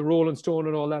 Joe, the Rolling Stone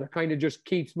and all that, it kind of just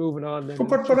keeps moving on.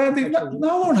 But Andy,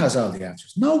 no one has all the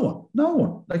answers. No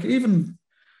one. Like even,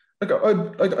 like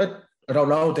I don't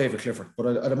know David Clifford,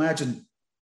 but I'd imagine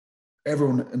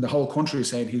everyone in the whole country is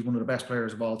saying he's one of the best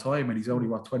players of all time, and he's only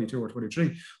 22 or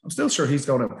 23. I'm still sure he's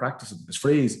going to practice his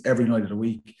freeze every night of the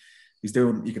week. He's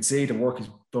doing, you can see the work he's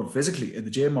done physically in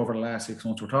the gym over the last 6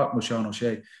 months. We're talking with Aidan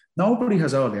O'Shea. Nobody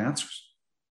has all the answers.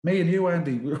 Me and you,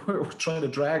 Andy, we're trying to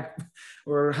drag,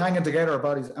 we're hanging together our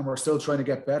bodies, and we're still trying to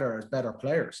get better as better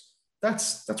players.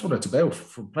 That's what it's about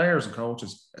for players and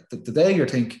coaches. The day you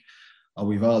think, oh,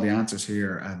 we've all the answers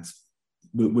here and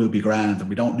we'll be grand and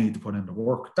we don't need to put in the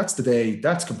work, that's the day,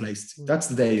 that's complacency. That's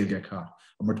the day you'll get caught.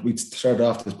 And we started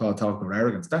off this pod talking about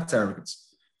arrogance. That's arrogance.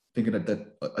 Thinking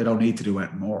that I don't need to do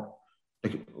anything more.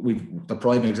 Like the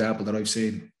prime example that I've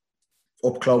seen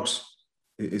up close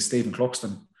is Stephen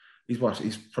Cluxton. He's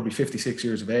probably 56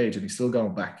 years of age and he's still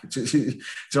going back. Do you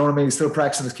know what I mean? He's still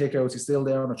practicing his kickouts. He's still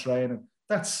there on the training.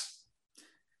 That's,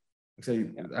 like say,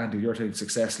 Andy, you're saying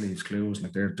success leaves clues.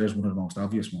 Like there's one of the most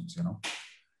obvious ones, you know.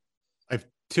 I've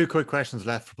 2 quick questions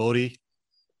left for Bodie.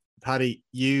 Paddy,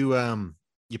 you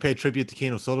paid tribute to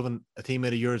Cian O'Sullivan, a teammate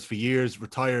of yours for years,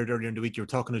 retired earlier in the week. You were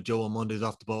talking to Joe on Mondays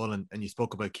off the ball and you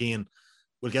spoke about Cian.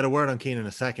 We'll get a word on Cian in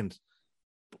a second.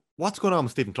 What's going on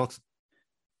with Stephen Cluxton?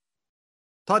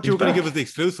 Thought you were going to give us the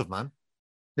exclusive, man.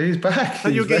 He's back.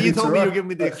 You told me you were giving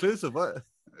me the exclusive. What?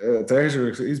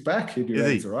 He's back. He'd be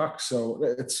ready to rock. So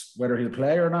it's whether he'll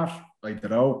play or not, I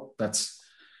don't know. And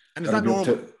is that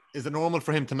normal? Is it normal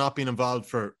for him to not be involved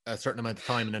for a certain amount of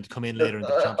time and then to come in later in the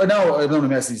championship? I know, I'm only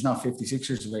messing. He's not 56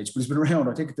 years of age, but he's been around.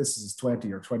 I think this is his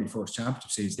 20 or 21st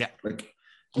championship season. Yeah. Like,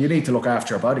 you need to look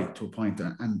after your body to a point.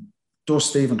 And does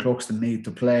Stephen Cluxton need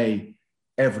to play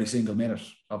every single minute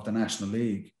of the National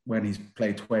League when he's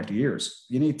played 20 years?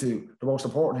 You need to, the most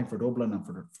important thing for Dublin and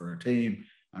for the team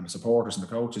and the supporters and the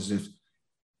coaches is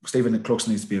Stephen Cluxton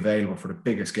needs to be available for the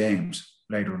biggest games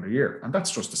later in the year. And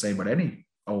that's just the same with any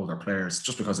older players.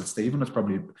 Just because it's Stephen, it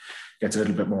probably gets a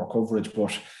little bit more coverage,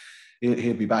 but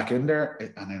he'll be back in there.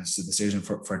 And then it's a decision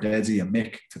for Desi and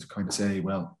Mick to kind of say,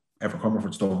 well, Evan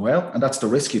Comerford's done well. And that's the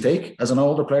risk you take as an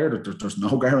older player. There's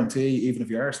no guarantee, even if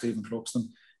you are Stephen Cluxton,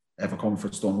 Evan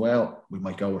Comerford's done well, we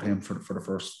might go with him for the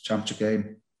first championship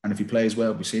game. And if he plays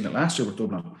well, we've seen it last year with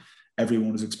Dublin.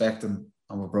 Everyone is expecting,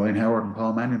 Brian Howard and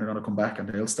Paul Mannion are going to come back and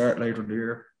they'll start later in the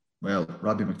year. Well,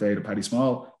 Robbie McDade and Paddy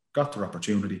Small got their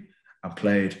opportunity and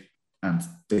played, and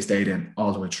they stayed in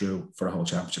all the way through for the whole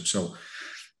championship. So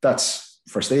that's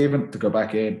for Stephen to go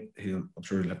back in. I'm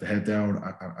sure he'll let the head down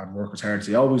and work as hard as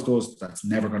he always does. That's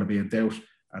never going to be in doubt.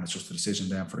 And it's just a decision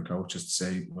then for the coaches to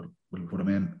say, will we put him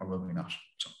in or will we not?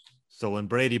 So when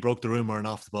Brady broke the rumour and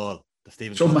off the ball, the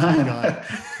Stephen guy,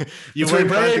 you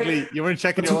weren't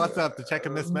checking your WhatsApp to check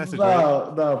a missed message.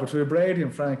 No, between Brady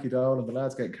and Frankie Dolan, the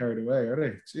lads get carried away, are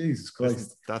they? Jesus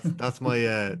Christ. That's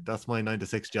my 9 to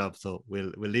 6 job. So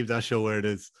we'll leave that show where it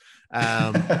is.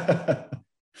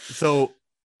 So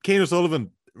Cian O'Sullivan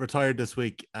retired this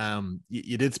week.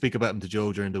 You did speak about him to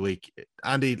Joe during the week.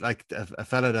 Andy, like a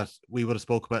fella that we would have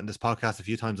spoke about in this podcast a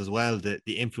few times as well, the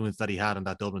influence that he had on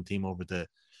that Dublin team over the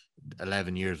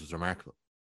 11 years was remarkable.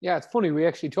 Yeah, it's funny. We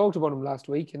actually talked about him last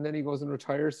week, and then he goes and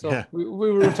retires. So yeah. we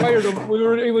were retired.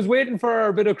 He was waiting for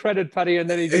our bit of credit, Paddy, and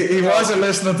then he wasn't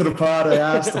listening to the pod. I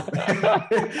asked him.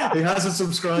 He hasn't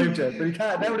subscribed yet, but he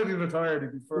can't. Now that he's retired,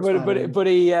 he'd be first. But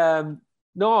he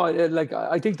like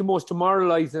I think the most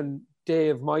demoralising day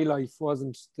of my life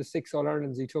wasn't the 6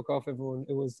 All-Irelands he took off everyone.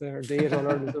 It was the 8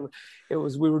 All-Irelands. It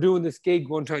was, we were doing this gig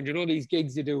one time. You know these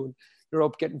gigs you do, and you're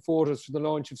up getting photos for the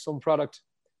launch of some product.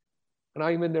 And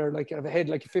I'm in there like I have a head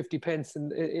like 50 pence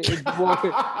and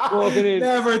walking in.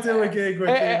 Never do a gig with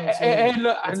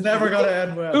it's never going to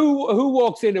end well. Who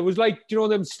walks in? It was like, you know,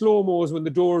 them slow-mos when the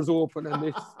doors open and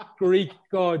this Greek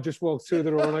god just walks through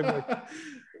the door and I'm like,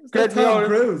 get me on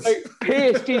Cruise. Like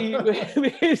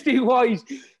pasty white,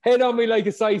 head on me like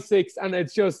a size 6, and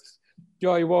it's just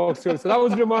he walks through. So that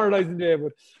was a demoralising day,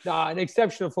 but an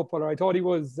exceptional footballer. I thought he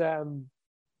was.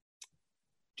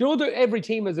 Do you know that every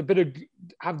team has a bit of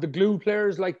have the glue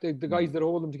players, like the guys that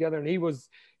hold them together, and he was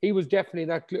definitely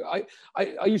that glue.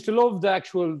 I used to love the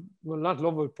actual, well, not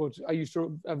love it, but I used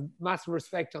to have massive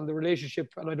respect on the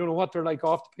relationship, and I don't know what they're like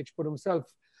off the pitch, but himself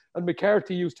and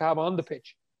McCarthy used to have on the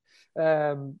pitch,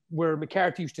 where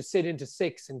McCarthy used to sit into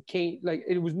 6 and Kane, like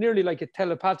it was nearly like a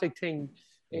telepathic thing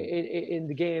in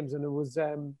the games, and it was.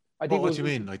 I think. What do you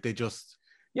mean? Like they just.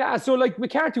 Yeah, so like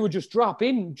McCarthy would just drop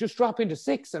into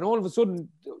 6, and all of a sudden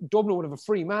Dublin would have a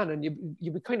free man, and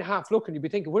you'd be kind of half looking, you'd be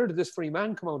thinking, where did this free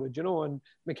man come out of, you know? And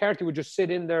McCarthy would just sit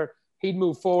in there, he'd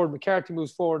move forward, McCarthy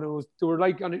moves forward, and they were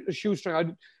like on a shoestring.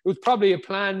 It was probably a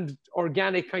planned,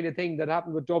 organic kind of thing that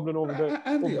happened with Dublin over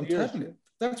the years. You,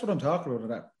 that's what I'm talking about,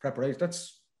 that preparation.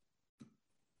 That's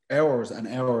hours and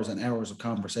hours and hours of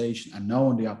conversation and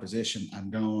knowing the opposition and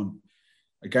knowing.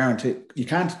 I guarantee you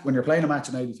can't, when you're playing a match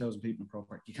of 80,000 people in Pro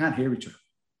Park, you can't hear each other.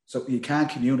 So you can't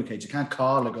communicate. You can't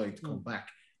call a guy to come back.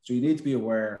 So you need to be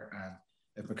aware.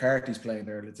 If McCarthy's playing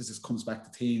there, this just comes back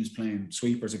to teams playing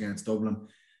sweepers against Dublin.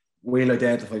 We'll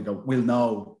identify, we'll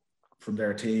know from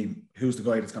their team who's the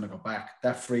guy that's going to go back.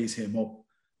 That frees him up.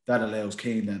 That allows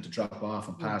Keane then to drop off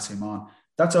and pass him on.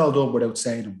 That's all done without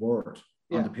saying a word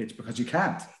on the pitch, because you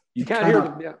can't. You can't hear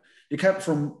them, yeah. You can't,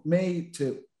 from me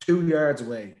to 2 yards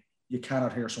away, you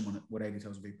cannot hear someone with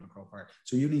 80,000 people in Croke Park.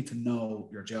 So you need to know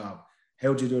your job.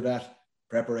 How do you do that?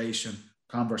 Preparation,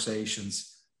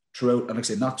 conversations throughout. And like I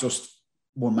say, not just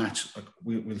one match. Like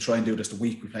we'll try and do this the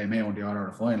week we play Mayo in the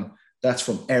All-Ireland final. That's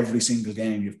from every single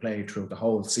game you've played throughout the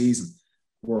whole season,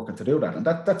 working to do that. And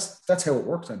that's how it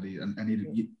works, Andy. And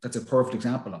that's a perfect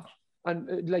example of it.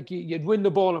 And like you'd win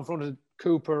the ball in front of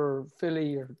Cooper or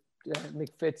Philly or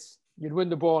Mick Fitz. You'd win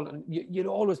the ball and you'd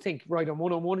always think, right, I'm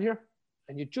one-on-one here.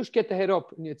 And you'd just get the head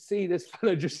up and you'd see this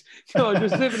fella just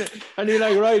living it. And you're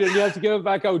like, right, and you have to give it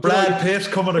back out. Brad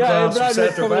Pitt coming across. Brad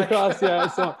Pitt coming across, yeah.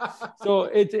 So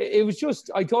it was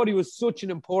just, I thought he was such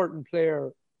an important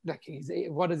player. Like,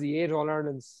 what is he, 8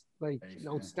 All-Irelands? Like, an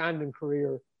outstanding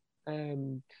career.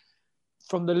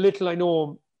 From the little I know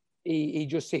him, he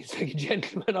just seems like a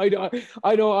gentleman. I know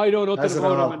nothing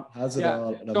about him. Has it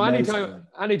all. So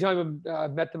anytime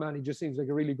I've met the man, he just seems like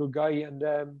a really good guy. And,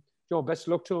 best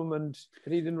of luck to him, and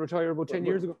he didn't retire about 10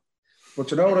 years ago. But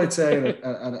you know what I'd say,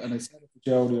 and I said it to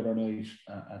Joe the other night,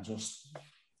 and just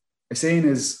I seen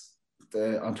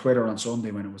on Twitter on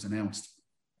Sunday when it was announced,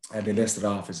 and they listed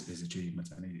off his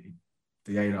achievements, and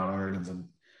the 8 All-Irelands, and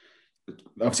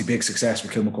obviously big success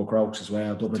with Kilmacud Crokes as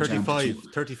well. Dublin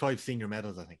 35 senior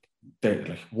medals, I think.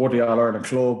 They won the All-Ireland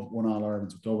club, won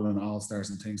All-Irelands with Dublin, All-Stars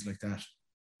and things like that.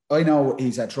 I know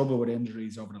he's had trouble with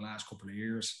injuries over the last couple of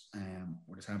years,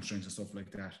 with his hamstrings and stuff like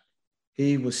that.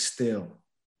 He was still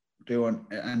doing,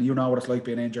 and you know what it's like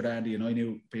being injured, Andy, and I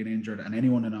knew being injured, and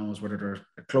anyone who knows, whether they're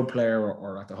a club player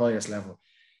or at the highest level,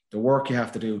 the work you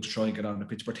have to do to try and get on the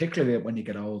pitch, particularly when you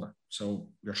get older. So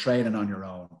you're training on your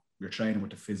own. You're training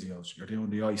with the physios. You're doing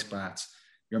the ice baths.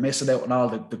 You're missing out on all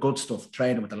the good stuff,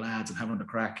 training with the lads and having the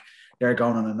crack. They're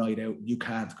going on a night out. You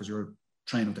can't because you're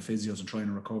training with the physios and trying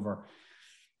to recover.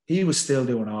 He was still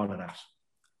doing all of that,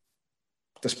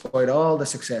 despite all the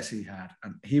success he had.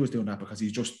 And he was doing that because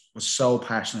he just was so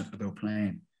passionate about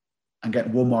playing and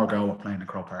getting one more go at playing in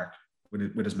Croke Park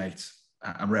with his mates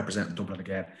and representing Dublin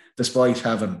again, despite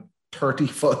having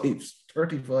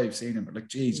 35 senior. Like,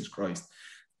 Jesus Christ.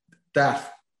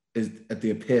 That is at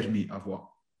the epitome of what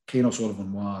Cian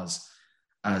O'Sullivan was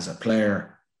as a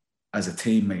player, as a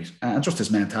teammate, and just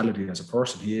his mentality as a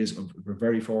person. We're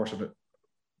very fortunate.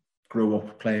 Grew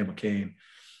up playing with Cian,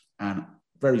 and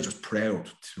very just proud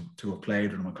to have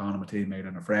played with him, a teammate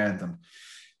and a friend.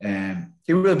 And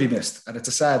he will be missed. And it's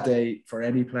a sad day for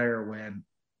any player when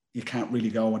you can't really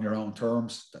go on your own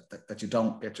terms, that you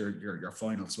don't get your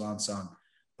final swan song.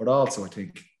 But also, I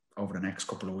think over the next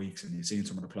couple of weeks, and you've seen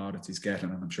some of the plaudits he's getting,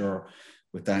 and I'm sure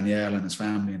with Danielle and his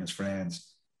family and his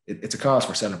friends, it's a cause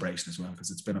for celebration as well,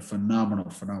 because it's been a phenomenal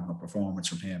performance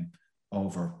from him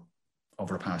over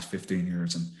the past 15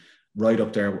 years. And right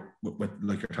up there with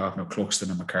like you're talking about, Cluxton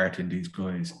and McCarthy and these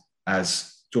guys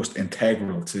as just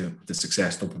integral to the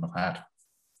success Dublin have had.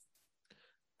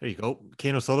 There you go.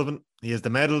 Cian O'Sullivan, he has the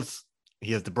medals,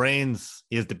 he has the brains,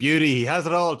 he has the beauty, he has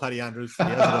it all, Paddy Andrews. He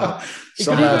has it all.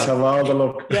 Some lads have all the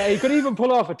look. Yeah, he could even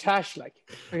pull off a tash like.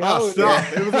 Oh, stop.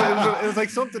 It was like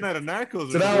something out of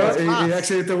Narcos. He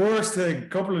actually, the worst thing, a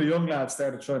couple of the young lads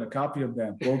started trying to copy him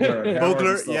then. Bugler,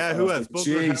 yeah, who else?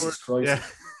 Jesus Christ. Yeah.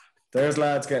 There's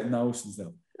lads getting notions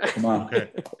though. Come on.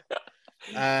 Okay.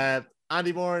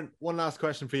 Andy Moran, one last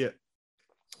question for you.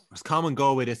 There's common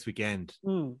Galway this weekend.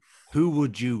 Who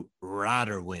would you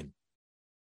rather win?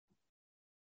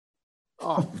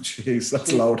 Oh, jeez,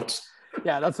 that's loaded.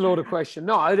 Yeah, that's a loaded question.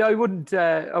 No, I wouldn't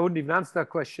even answer that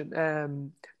question.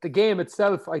 The game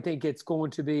itself, I think it's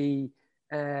going to be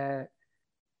a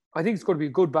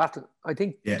good battle. I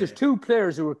think there's two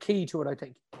players who are key to it, I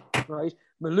think. Right?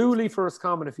 Maluli for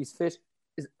Roscommon, if he's fit,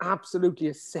 is absolutely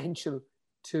essential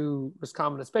to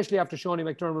Roscommon, especially after Shawnee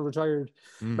McDermott retired.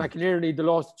 McInerney, the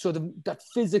loss. So that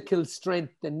physical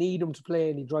strength, they need him to play,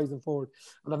 and he drives them forward.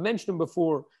 And I've mentioned him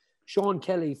before, Sean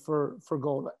Kelly for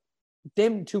Galway.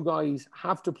 Them two guys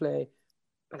have to play,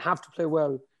 and have to play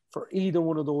well for either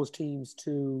one of those teams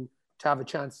to have a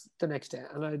chance the next day.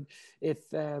 And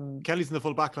Kelly's in the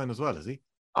full back line as well, is he?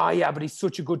 Yeah, but he's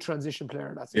such a good transition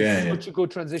player. Such a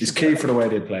good transition He's player. key for the way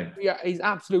they play. Yeah, he's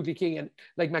absolutely key. And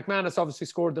like McManus obviously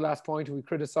scored the last point. We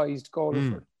criticised Galway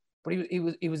for it. But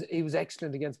he was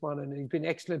excellent against Monaghan, and he's been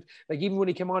excellent. Like even when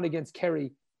he came on against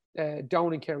Kerry,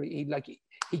 down in Kerry,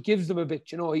 he gives them a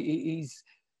bit. You know, he's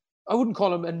I wouldn't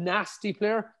call him a nasty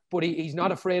player, but he's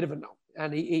not afraid of it now.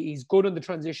 And he's good in the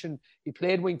transition. He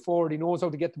played wing forward. He knows how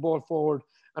to get the ball forward.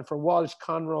 And for Walsh,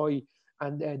 Conroy,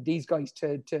 and these guys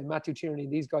to Matthew Tierney,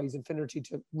 these guys in Finnerty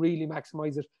to really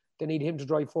maximise it, they need him to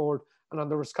drive forward. And on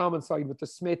the Roscommon side with the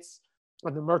Smiths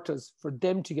and the Murtas, for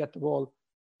them to get the ball,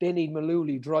 they need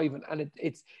Maluli driving. And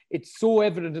it's so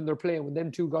evident in their play when them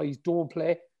two guys don't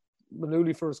play,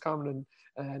 Maluli for Roscommon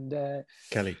and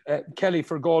Kelly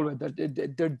for Galway,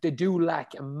 they do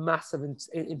lack a massive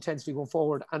intensity going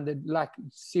forward, and they lack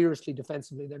seriously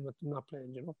defensively then with them not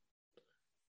playing, you know.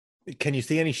 Can you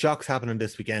see any shocks happening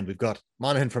this weekend? We've got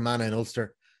Monaghan Fermanagh in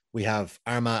Ulster. We have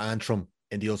Armagh Antrim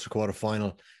in the Ulster quarter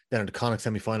final. Then in the Connacht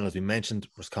semi final, as we mentioned,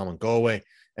 Roscommon Galway.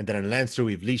 And then in Leinster,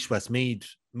 we've Laois Westmeath,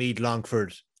 Meath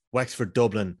Longford, Wexford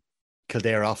Dublin,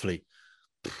 Kildare Offaly.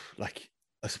 Like,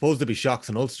 I suppose there'd be shocks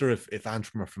in Ulster if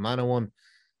Antrim or Fermanagh won.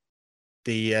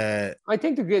 I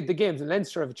think the games in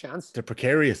Leinster have a chance. They're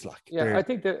precarious, like. Yeah, I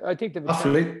think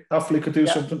Offaly could do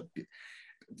something. Do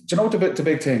you know what the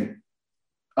big thing?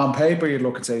 On paper, you'd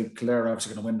look and say Kildare are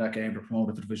obviously going to win that game to promote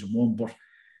it to Division 1, but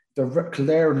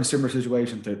Kildare in a similar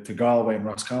situation to Galway and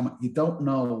Roscommon. You don't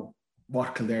know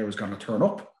what Kildare is going to turn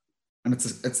up, and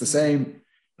it's the same.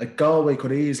 Like Galway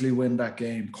could easily win that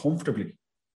game comfortably,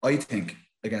 I think,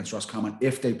 against Roscommon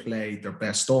if they play their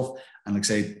best stuff. And like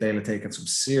say, they'll have taken some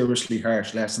seriously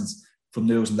harsh lessons from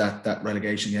losing that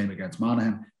relegation game against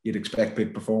Monaghan. You'd expect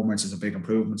big performances and big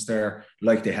improvements there,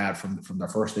 like they had from their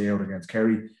first day out against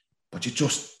Kerry. But you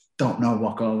just don't know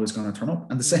what Galway is going to turn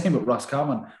up. And the same with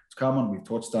Roscommon. Roscommon, we've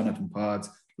touched on it in pods,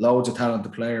 loads of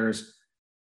talented players.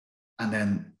 And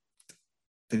then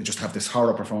they just have this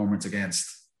horror performance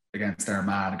against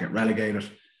Armagh and get relegated.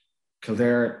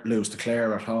 Kildare lose to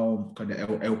Clare at home, kind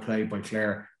of outplayed by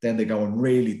Clare. Then they go and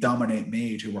really dominate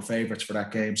Meath, who were favourites for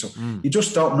that game. So you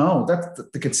just don't know. That's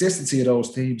the consistency of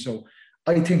those teams. So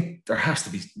I think there has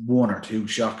to be one or two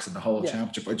shocks in the whole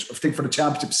championship. I think for the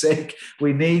championship's sake,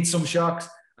 we need some shocks.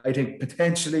 I think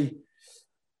potentially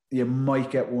you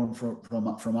might get one from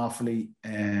Offaly.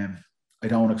 I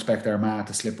don't expect Armagh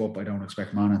to slip up. I don't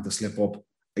expect Monaghan to slip up.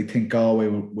 I think Galway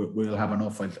will have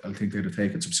enough. I think they'd have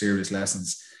taken some serious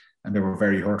lessons, and they were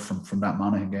very hurt from that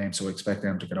Monaghan game. So I expect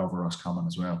them to get over Roscommon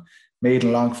as well. Meath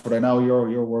and Longford, I know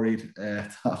you're worried,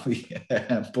 Tommy,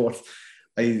 but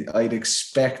I'd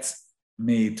expect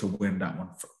Meath to win that one.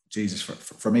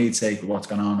 For Meath's sake, with what's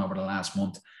gone on over the last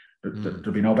month,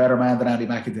 there'll be no better man than Andy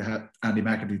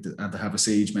McAtee to have a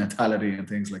siege mentality and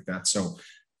things like that. So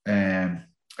I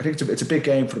think it's a big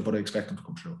game for them, but I expect them to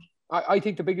come through. I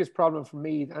think the biggest problem for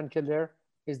Meath and Kildare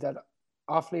is that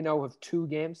Offaly now have 2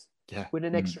 games with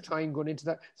an extra time going into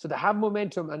that, so they have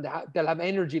momentum and they'll have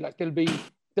energy. Like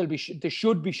they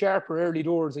should be sharper early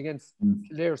doors against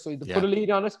Kildare, so they put a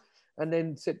lead on it. And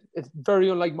then it's very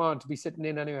unlike Mon to be sitting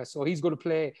in anyway. So he's going to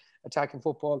play attacking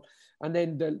football. And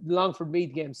then the Longford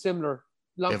Meath game, similar.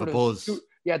 Longford they have a buzz.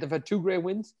 They've had 2 great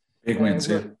wins. Big wins,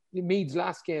 Meath's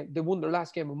last game, they won their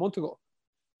last game a month ago.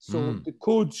 So they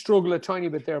could struggle a tiny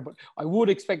bit there. But I would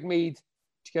expect Meath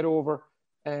to get over.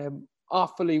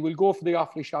 Offaly, we'll go for the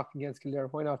Offaly shock against Kildare.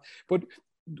 Why not? But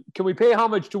can we pay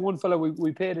homage to one fella?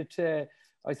 We paid it to,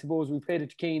 I suppose, we paid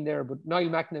it to Keane there. But Niall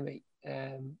McNamee.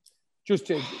 Just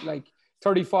to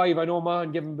 35, I know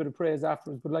man give him a bit of praise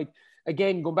afterwards, but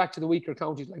again, going back to the weaker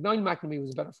counties, Niall McNamee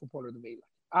was a better footballer than me,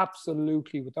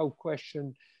 absolutely, without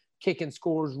question, kicking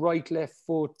scores, right, left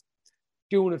foot,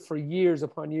 doing it for years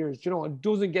upon years, and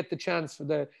doesn't get the chance for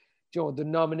the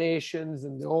nominations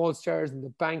and the All-Stars and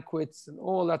the banquets and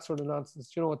all that sort of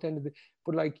nonsense, at the end of the,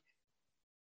 but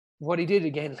what he did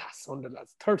again last Sunday,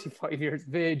 that's 35 years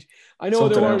of age. I know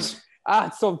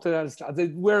It's something else.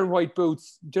 Wearing white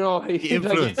boots. Do you know? The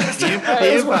influence. The impact.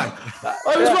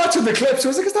 I was watching the clips. I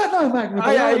was like, is that Niall Magnan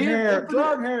with the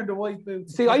long hair and the white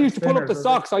boots? See, I used to pull up the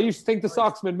socks. I used to think the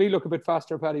socks made me look a bit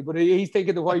faster, Paddy, but he's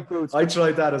thinking the white boots. I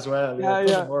tried that as well.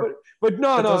 Yeah. But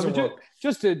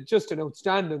just an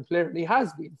outstanding player. And he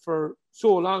has been for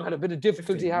so long, had a bit of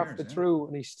difficulty halfway through,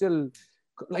 and he's still,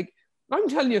 like, I'm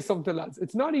telling you something, lads.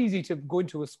 It's not easy to go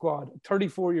into a squad at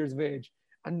 34 years of age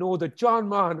and know that John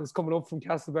Mahon is coming up from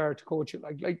Castlebar to coach it.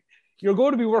 Like you're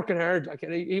going to be working hard. Like,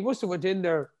 and he must have went in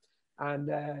there, and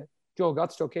Joe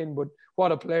got stuck in. But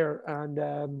what a player!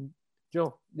 And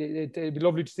it'd be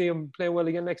lovely to see him playing well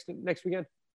again next weekend.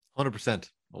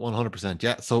 100%.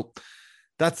 Yeah. So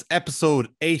that's episode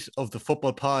 8 of the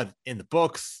Football Pod in the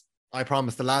books. I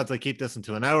promised the lads I keep this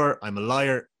into an hour. I'm a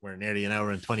liar. We're nearly an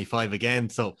hour and 25 again.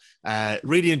 So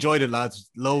really enjoyed it, lads.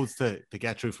 Loads to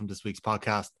get through from this week's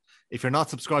podcast. If you're not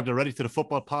subscribed already to the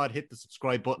Football Pod, hit the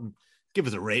subscribe button. Give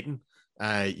us a rating.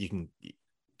 You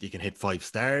can hit 5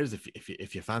 stars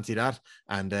if you fancy that,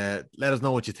 and let us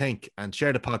know what you think, and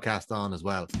share the podcast on as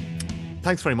well.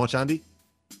 Thanks very much, Andy.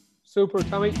 Super,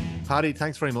 Tommy. Paddy,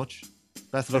 thanks very much.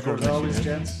 Best of luck over the next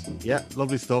year. Gents. Yeah,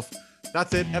 lovely stuff.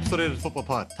 That's it. Episode 8 of the Football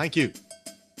Pod. Thank you.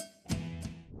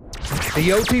 The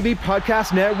OTB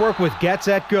Podcast Network with Get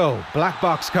Set Go. Black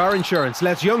Box Car Insurance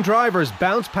lets young drivers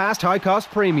bounce past high-cost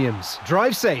premiums.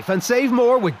 Drive safe and save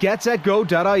more with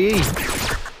getsetgo.ie.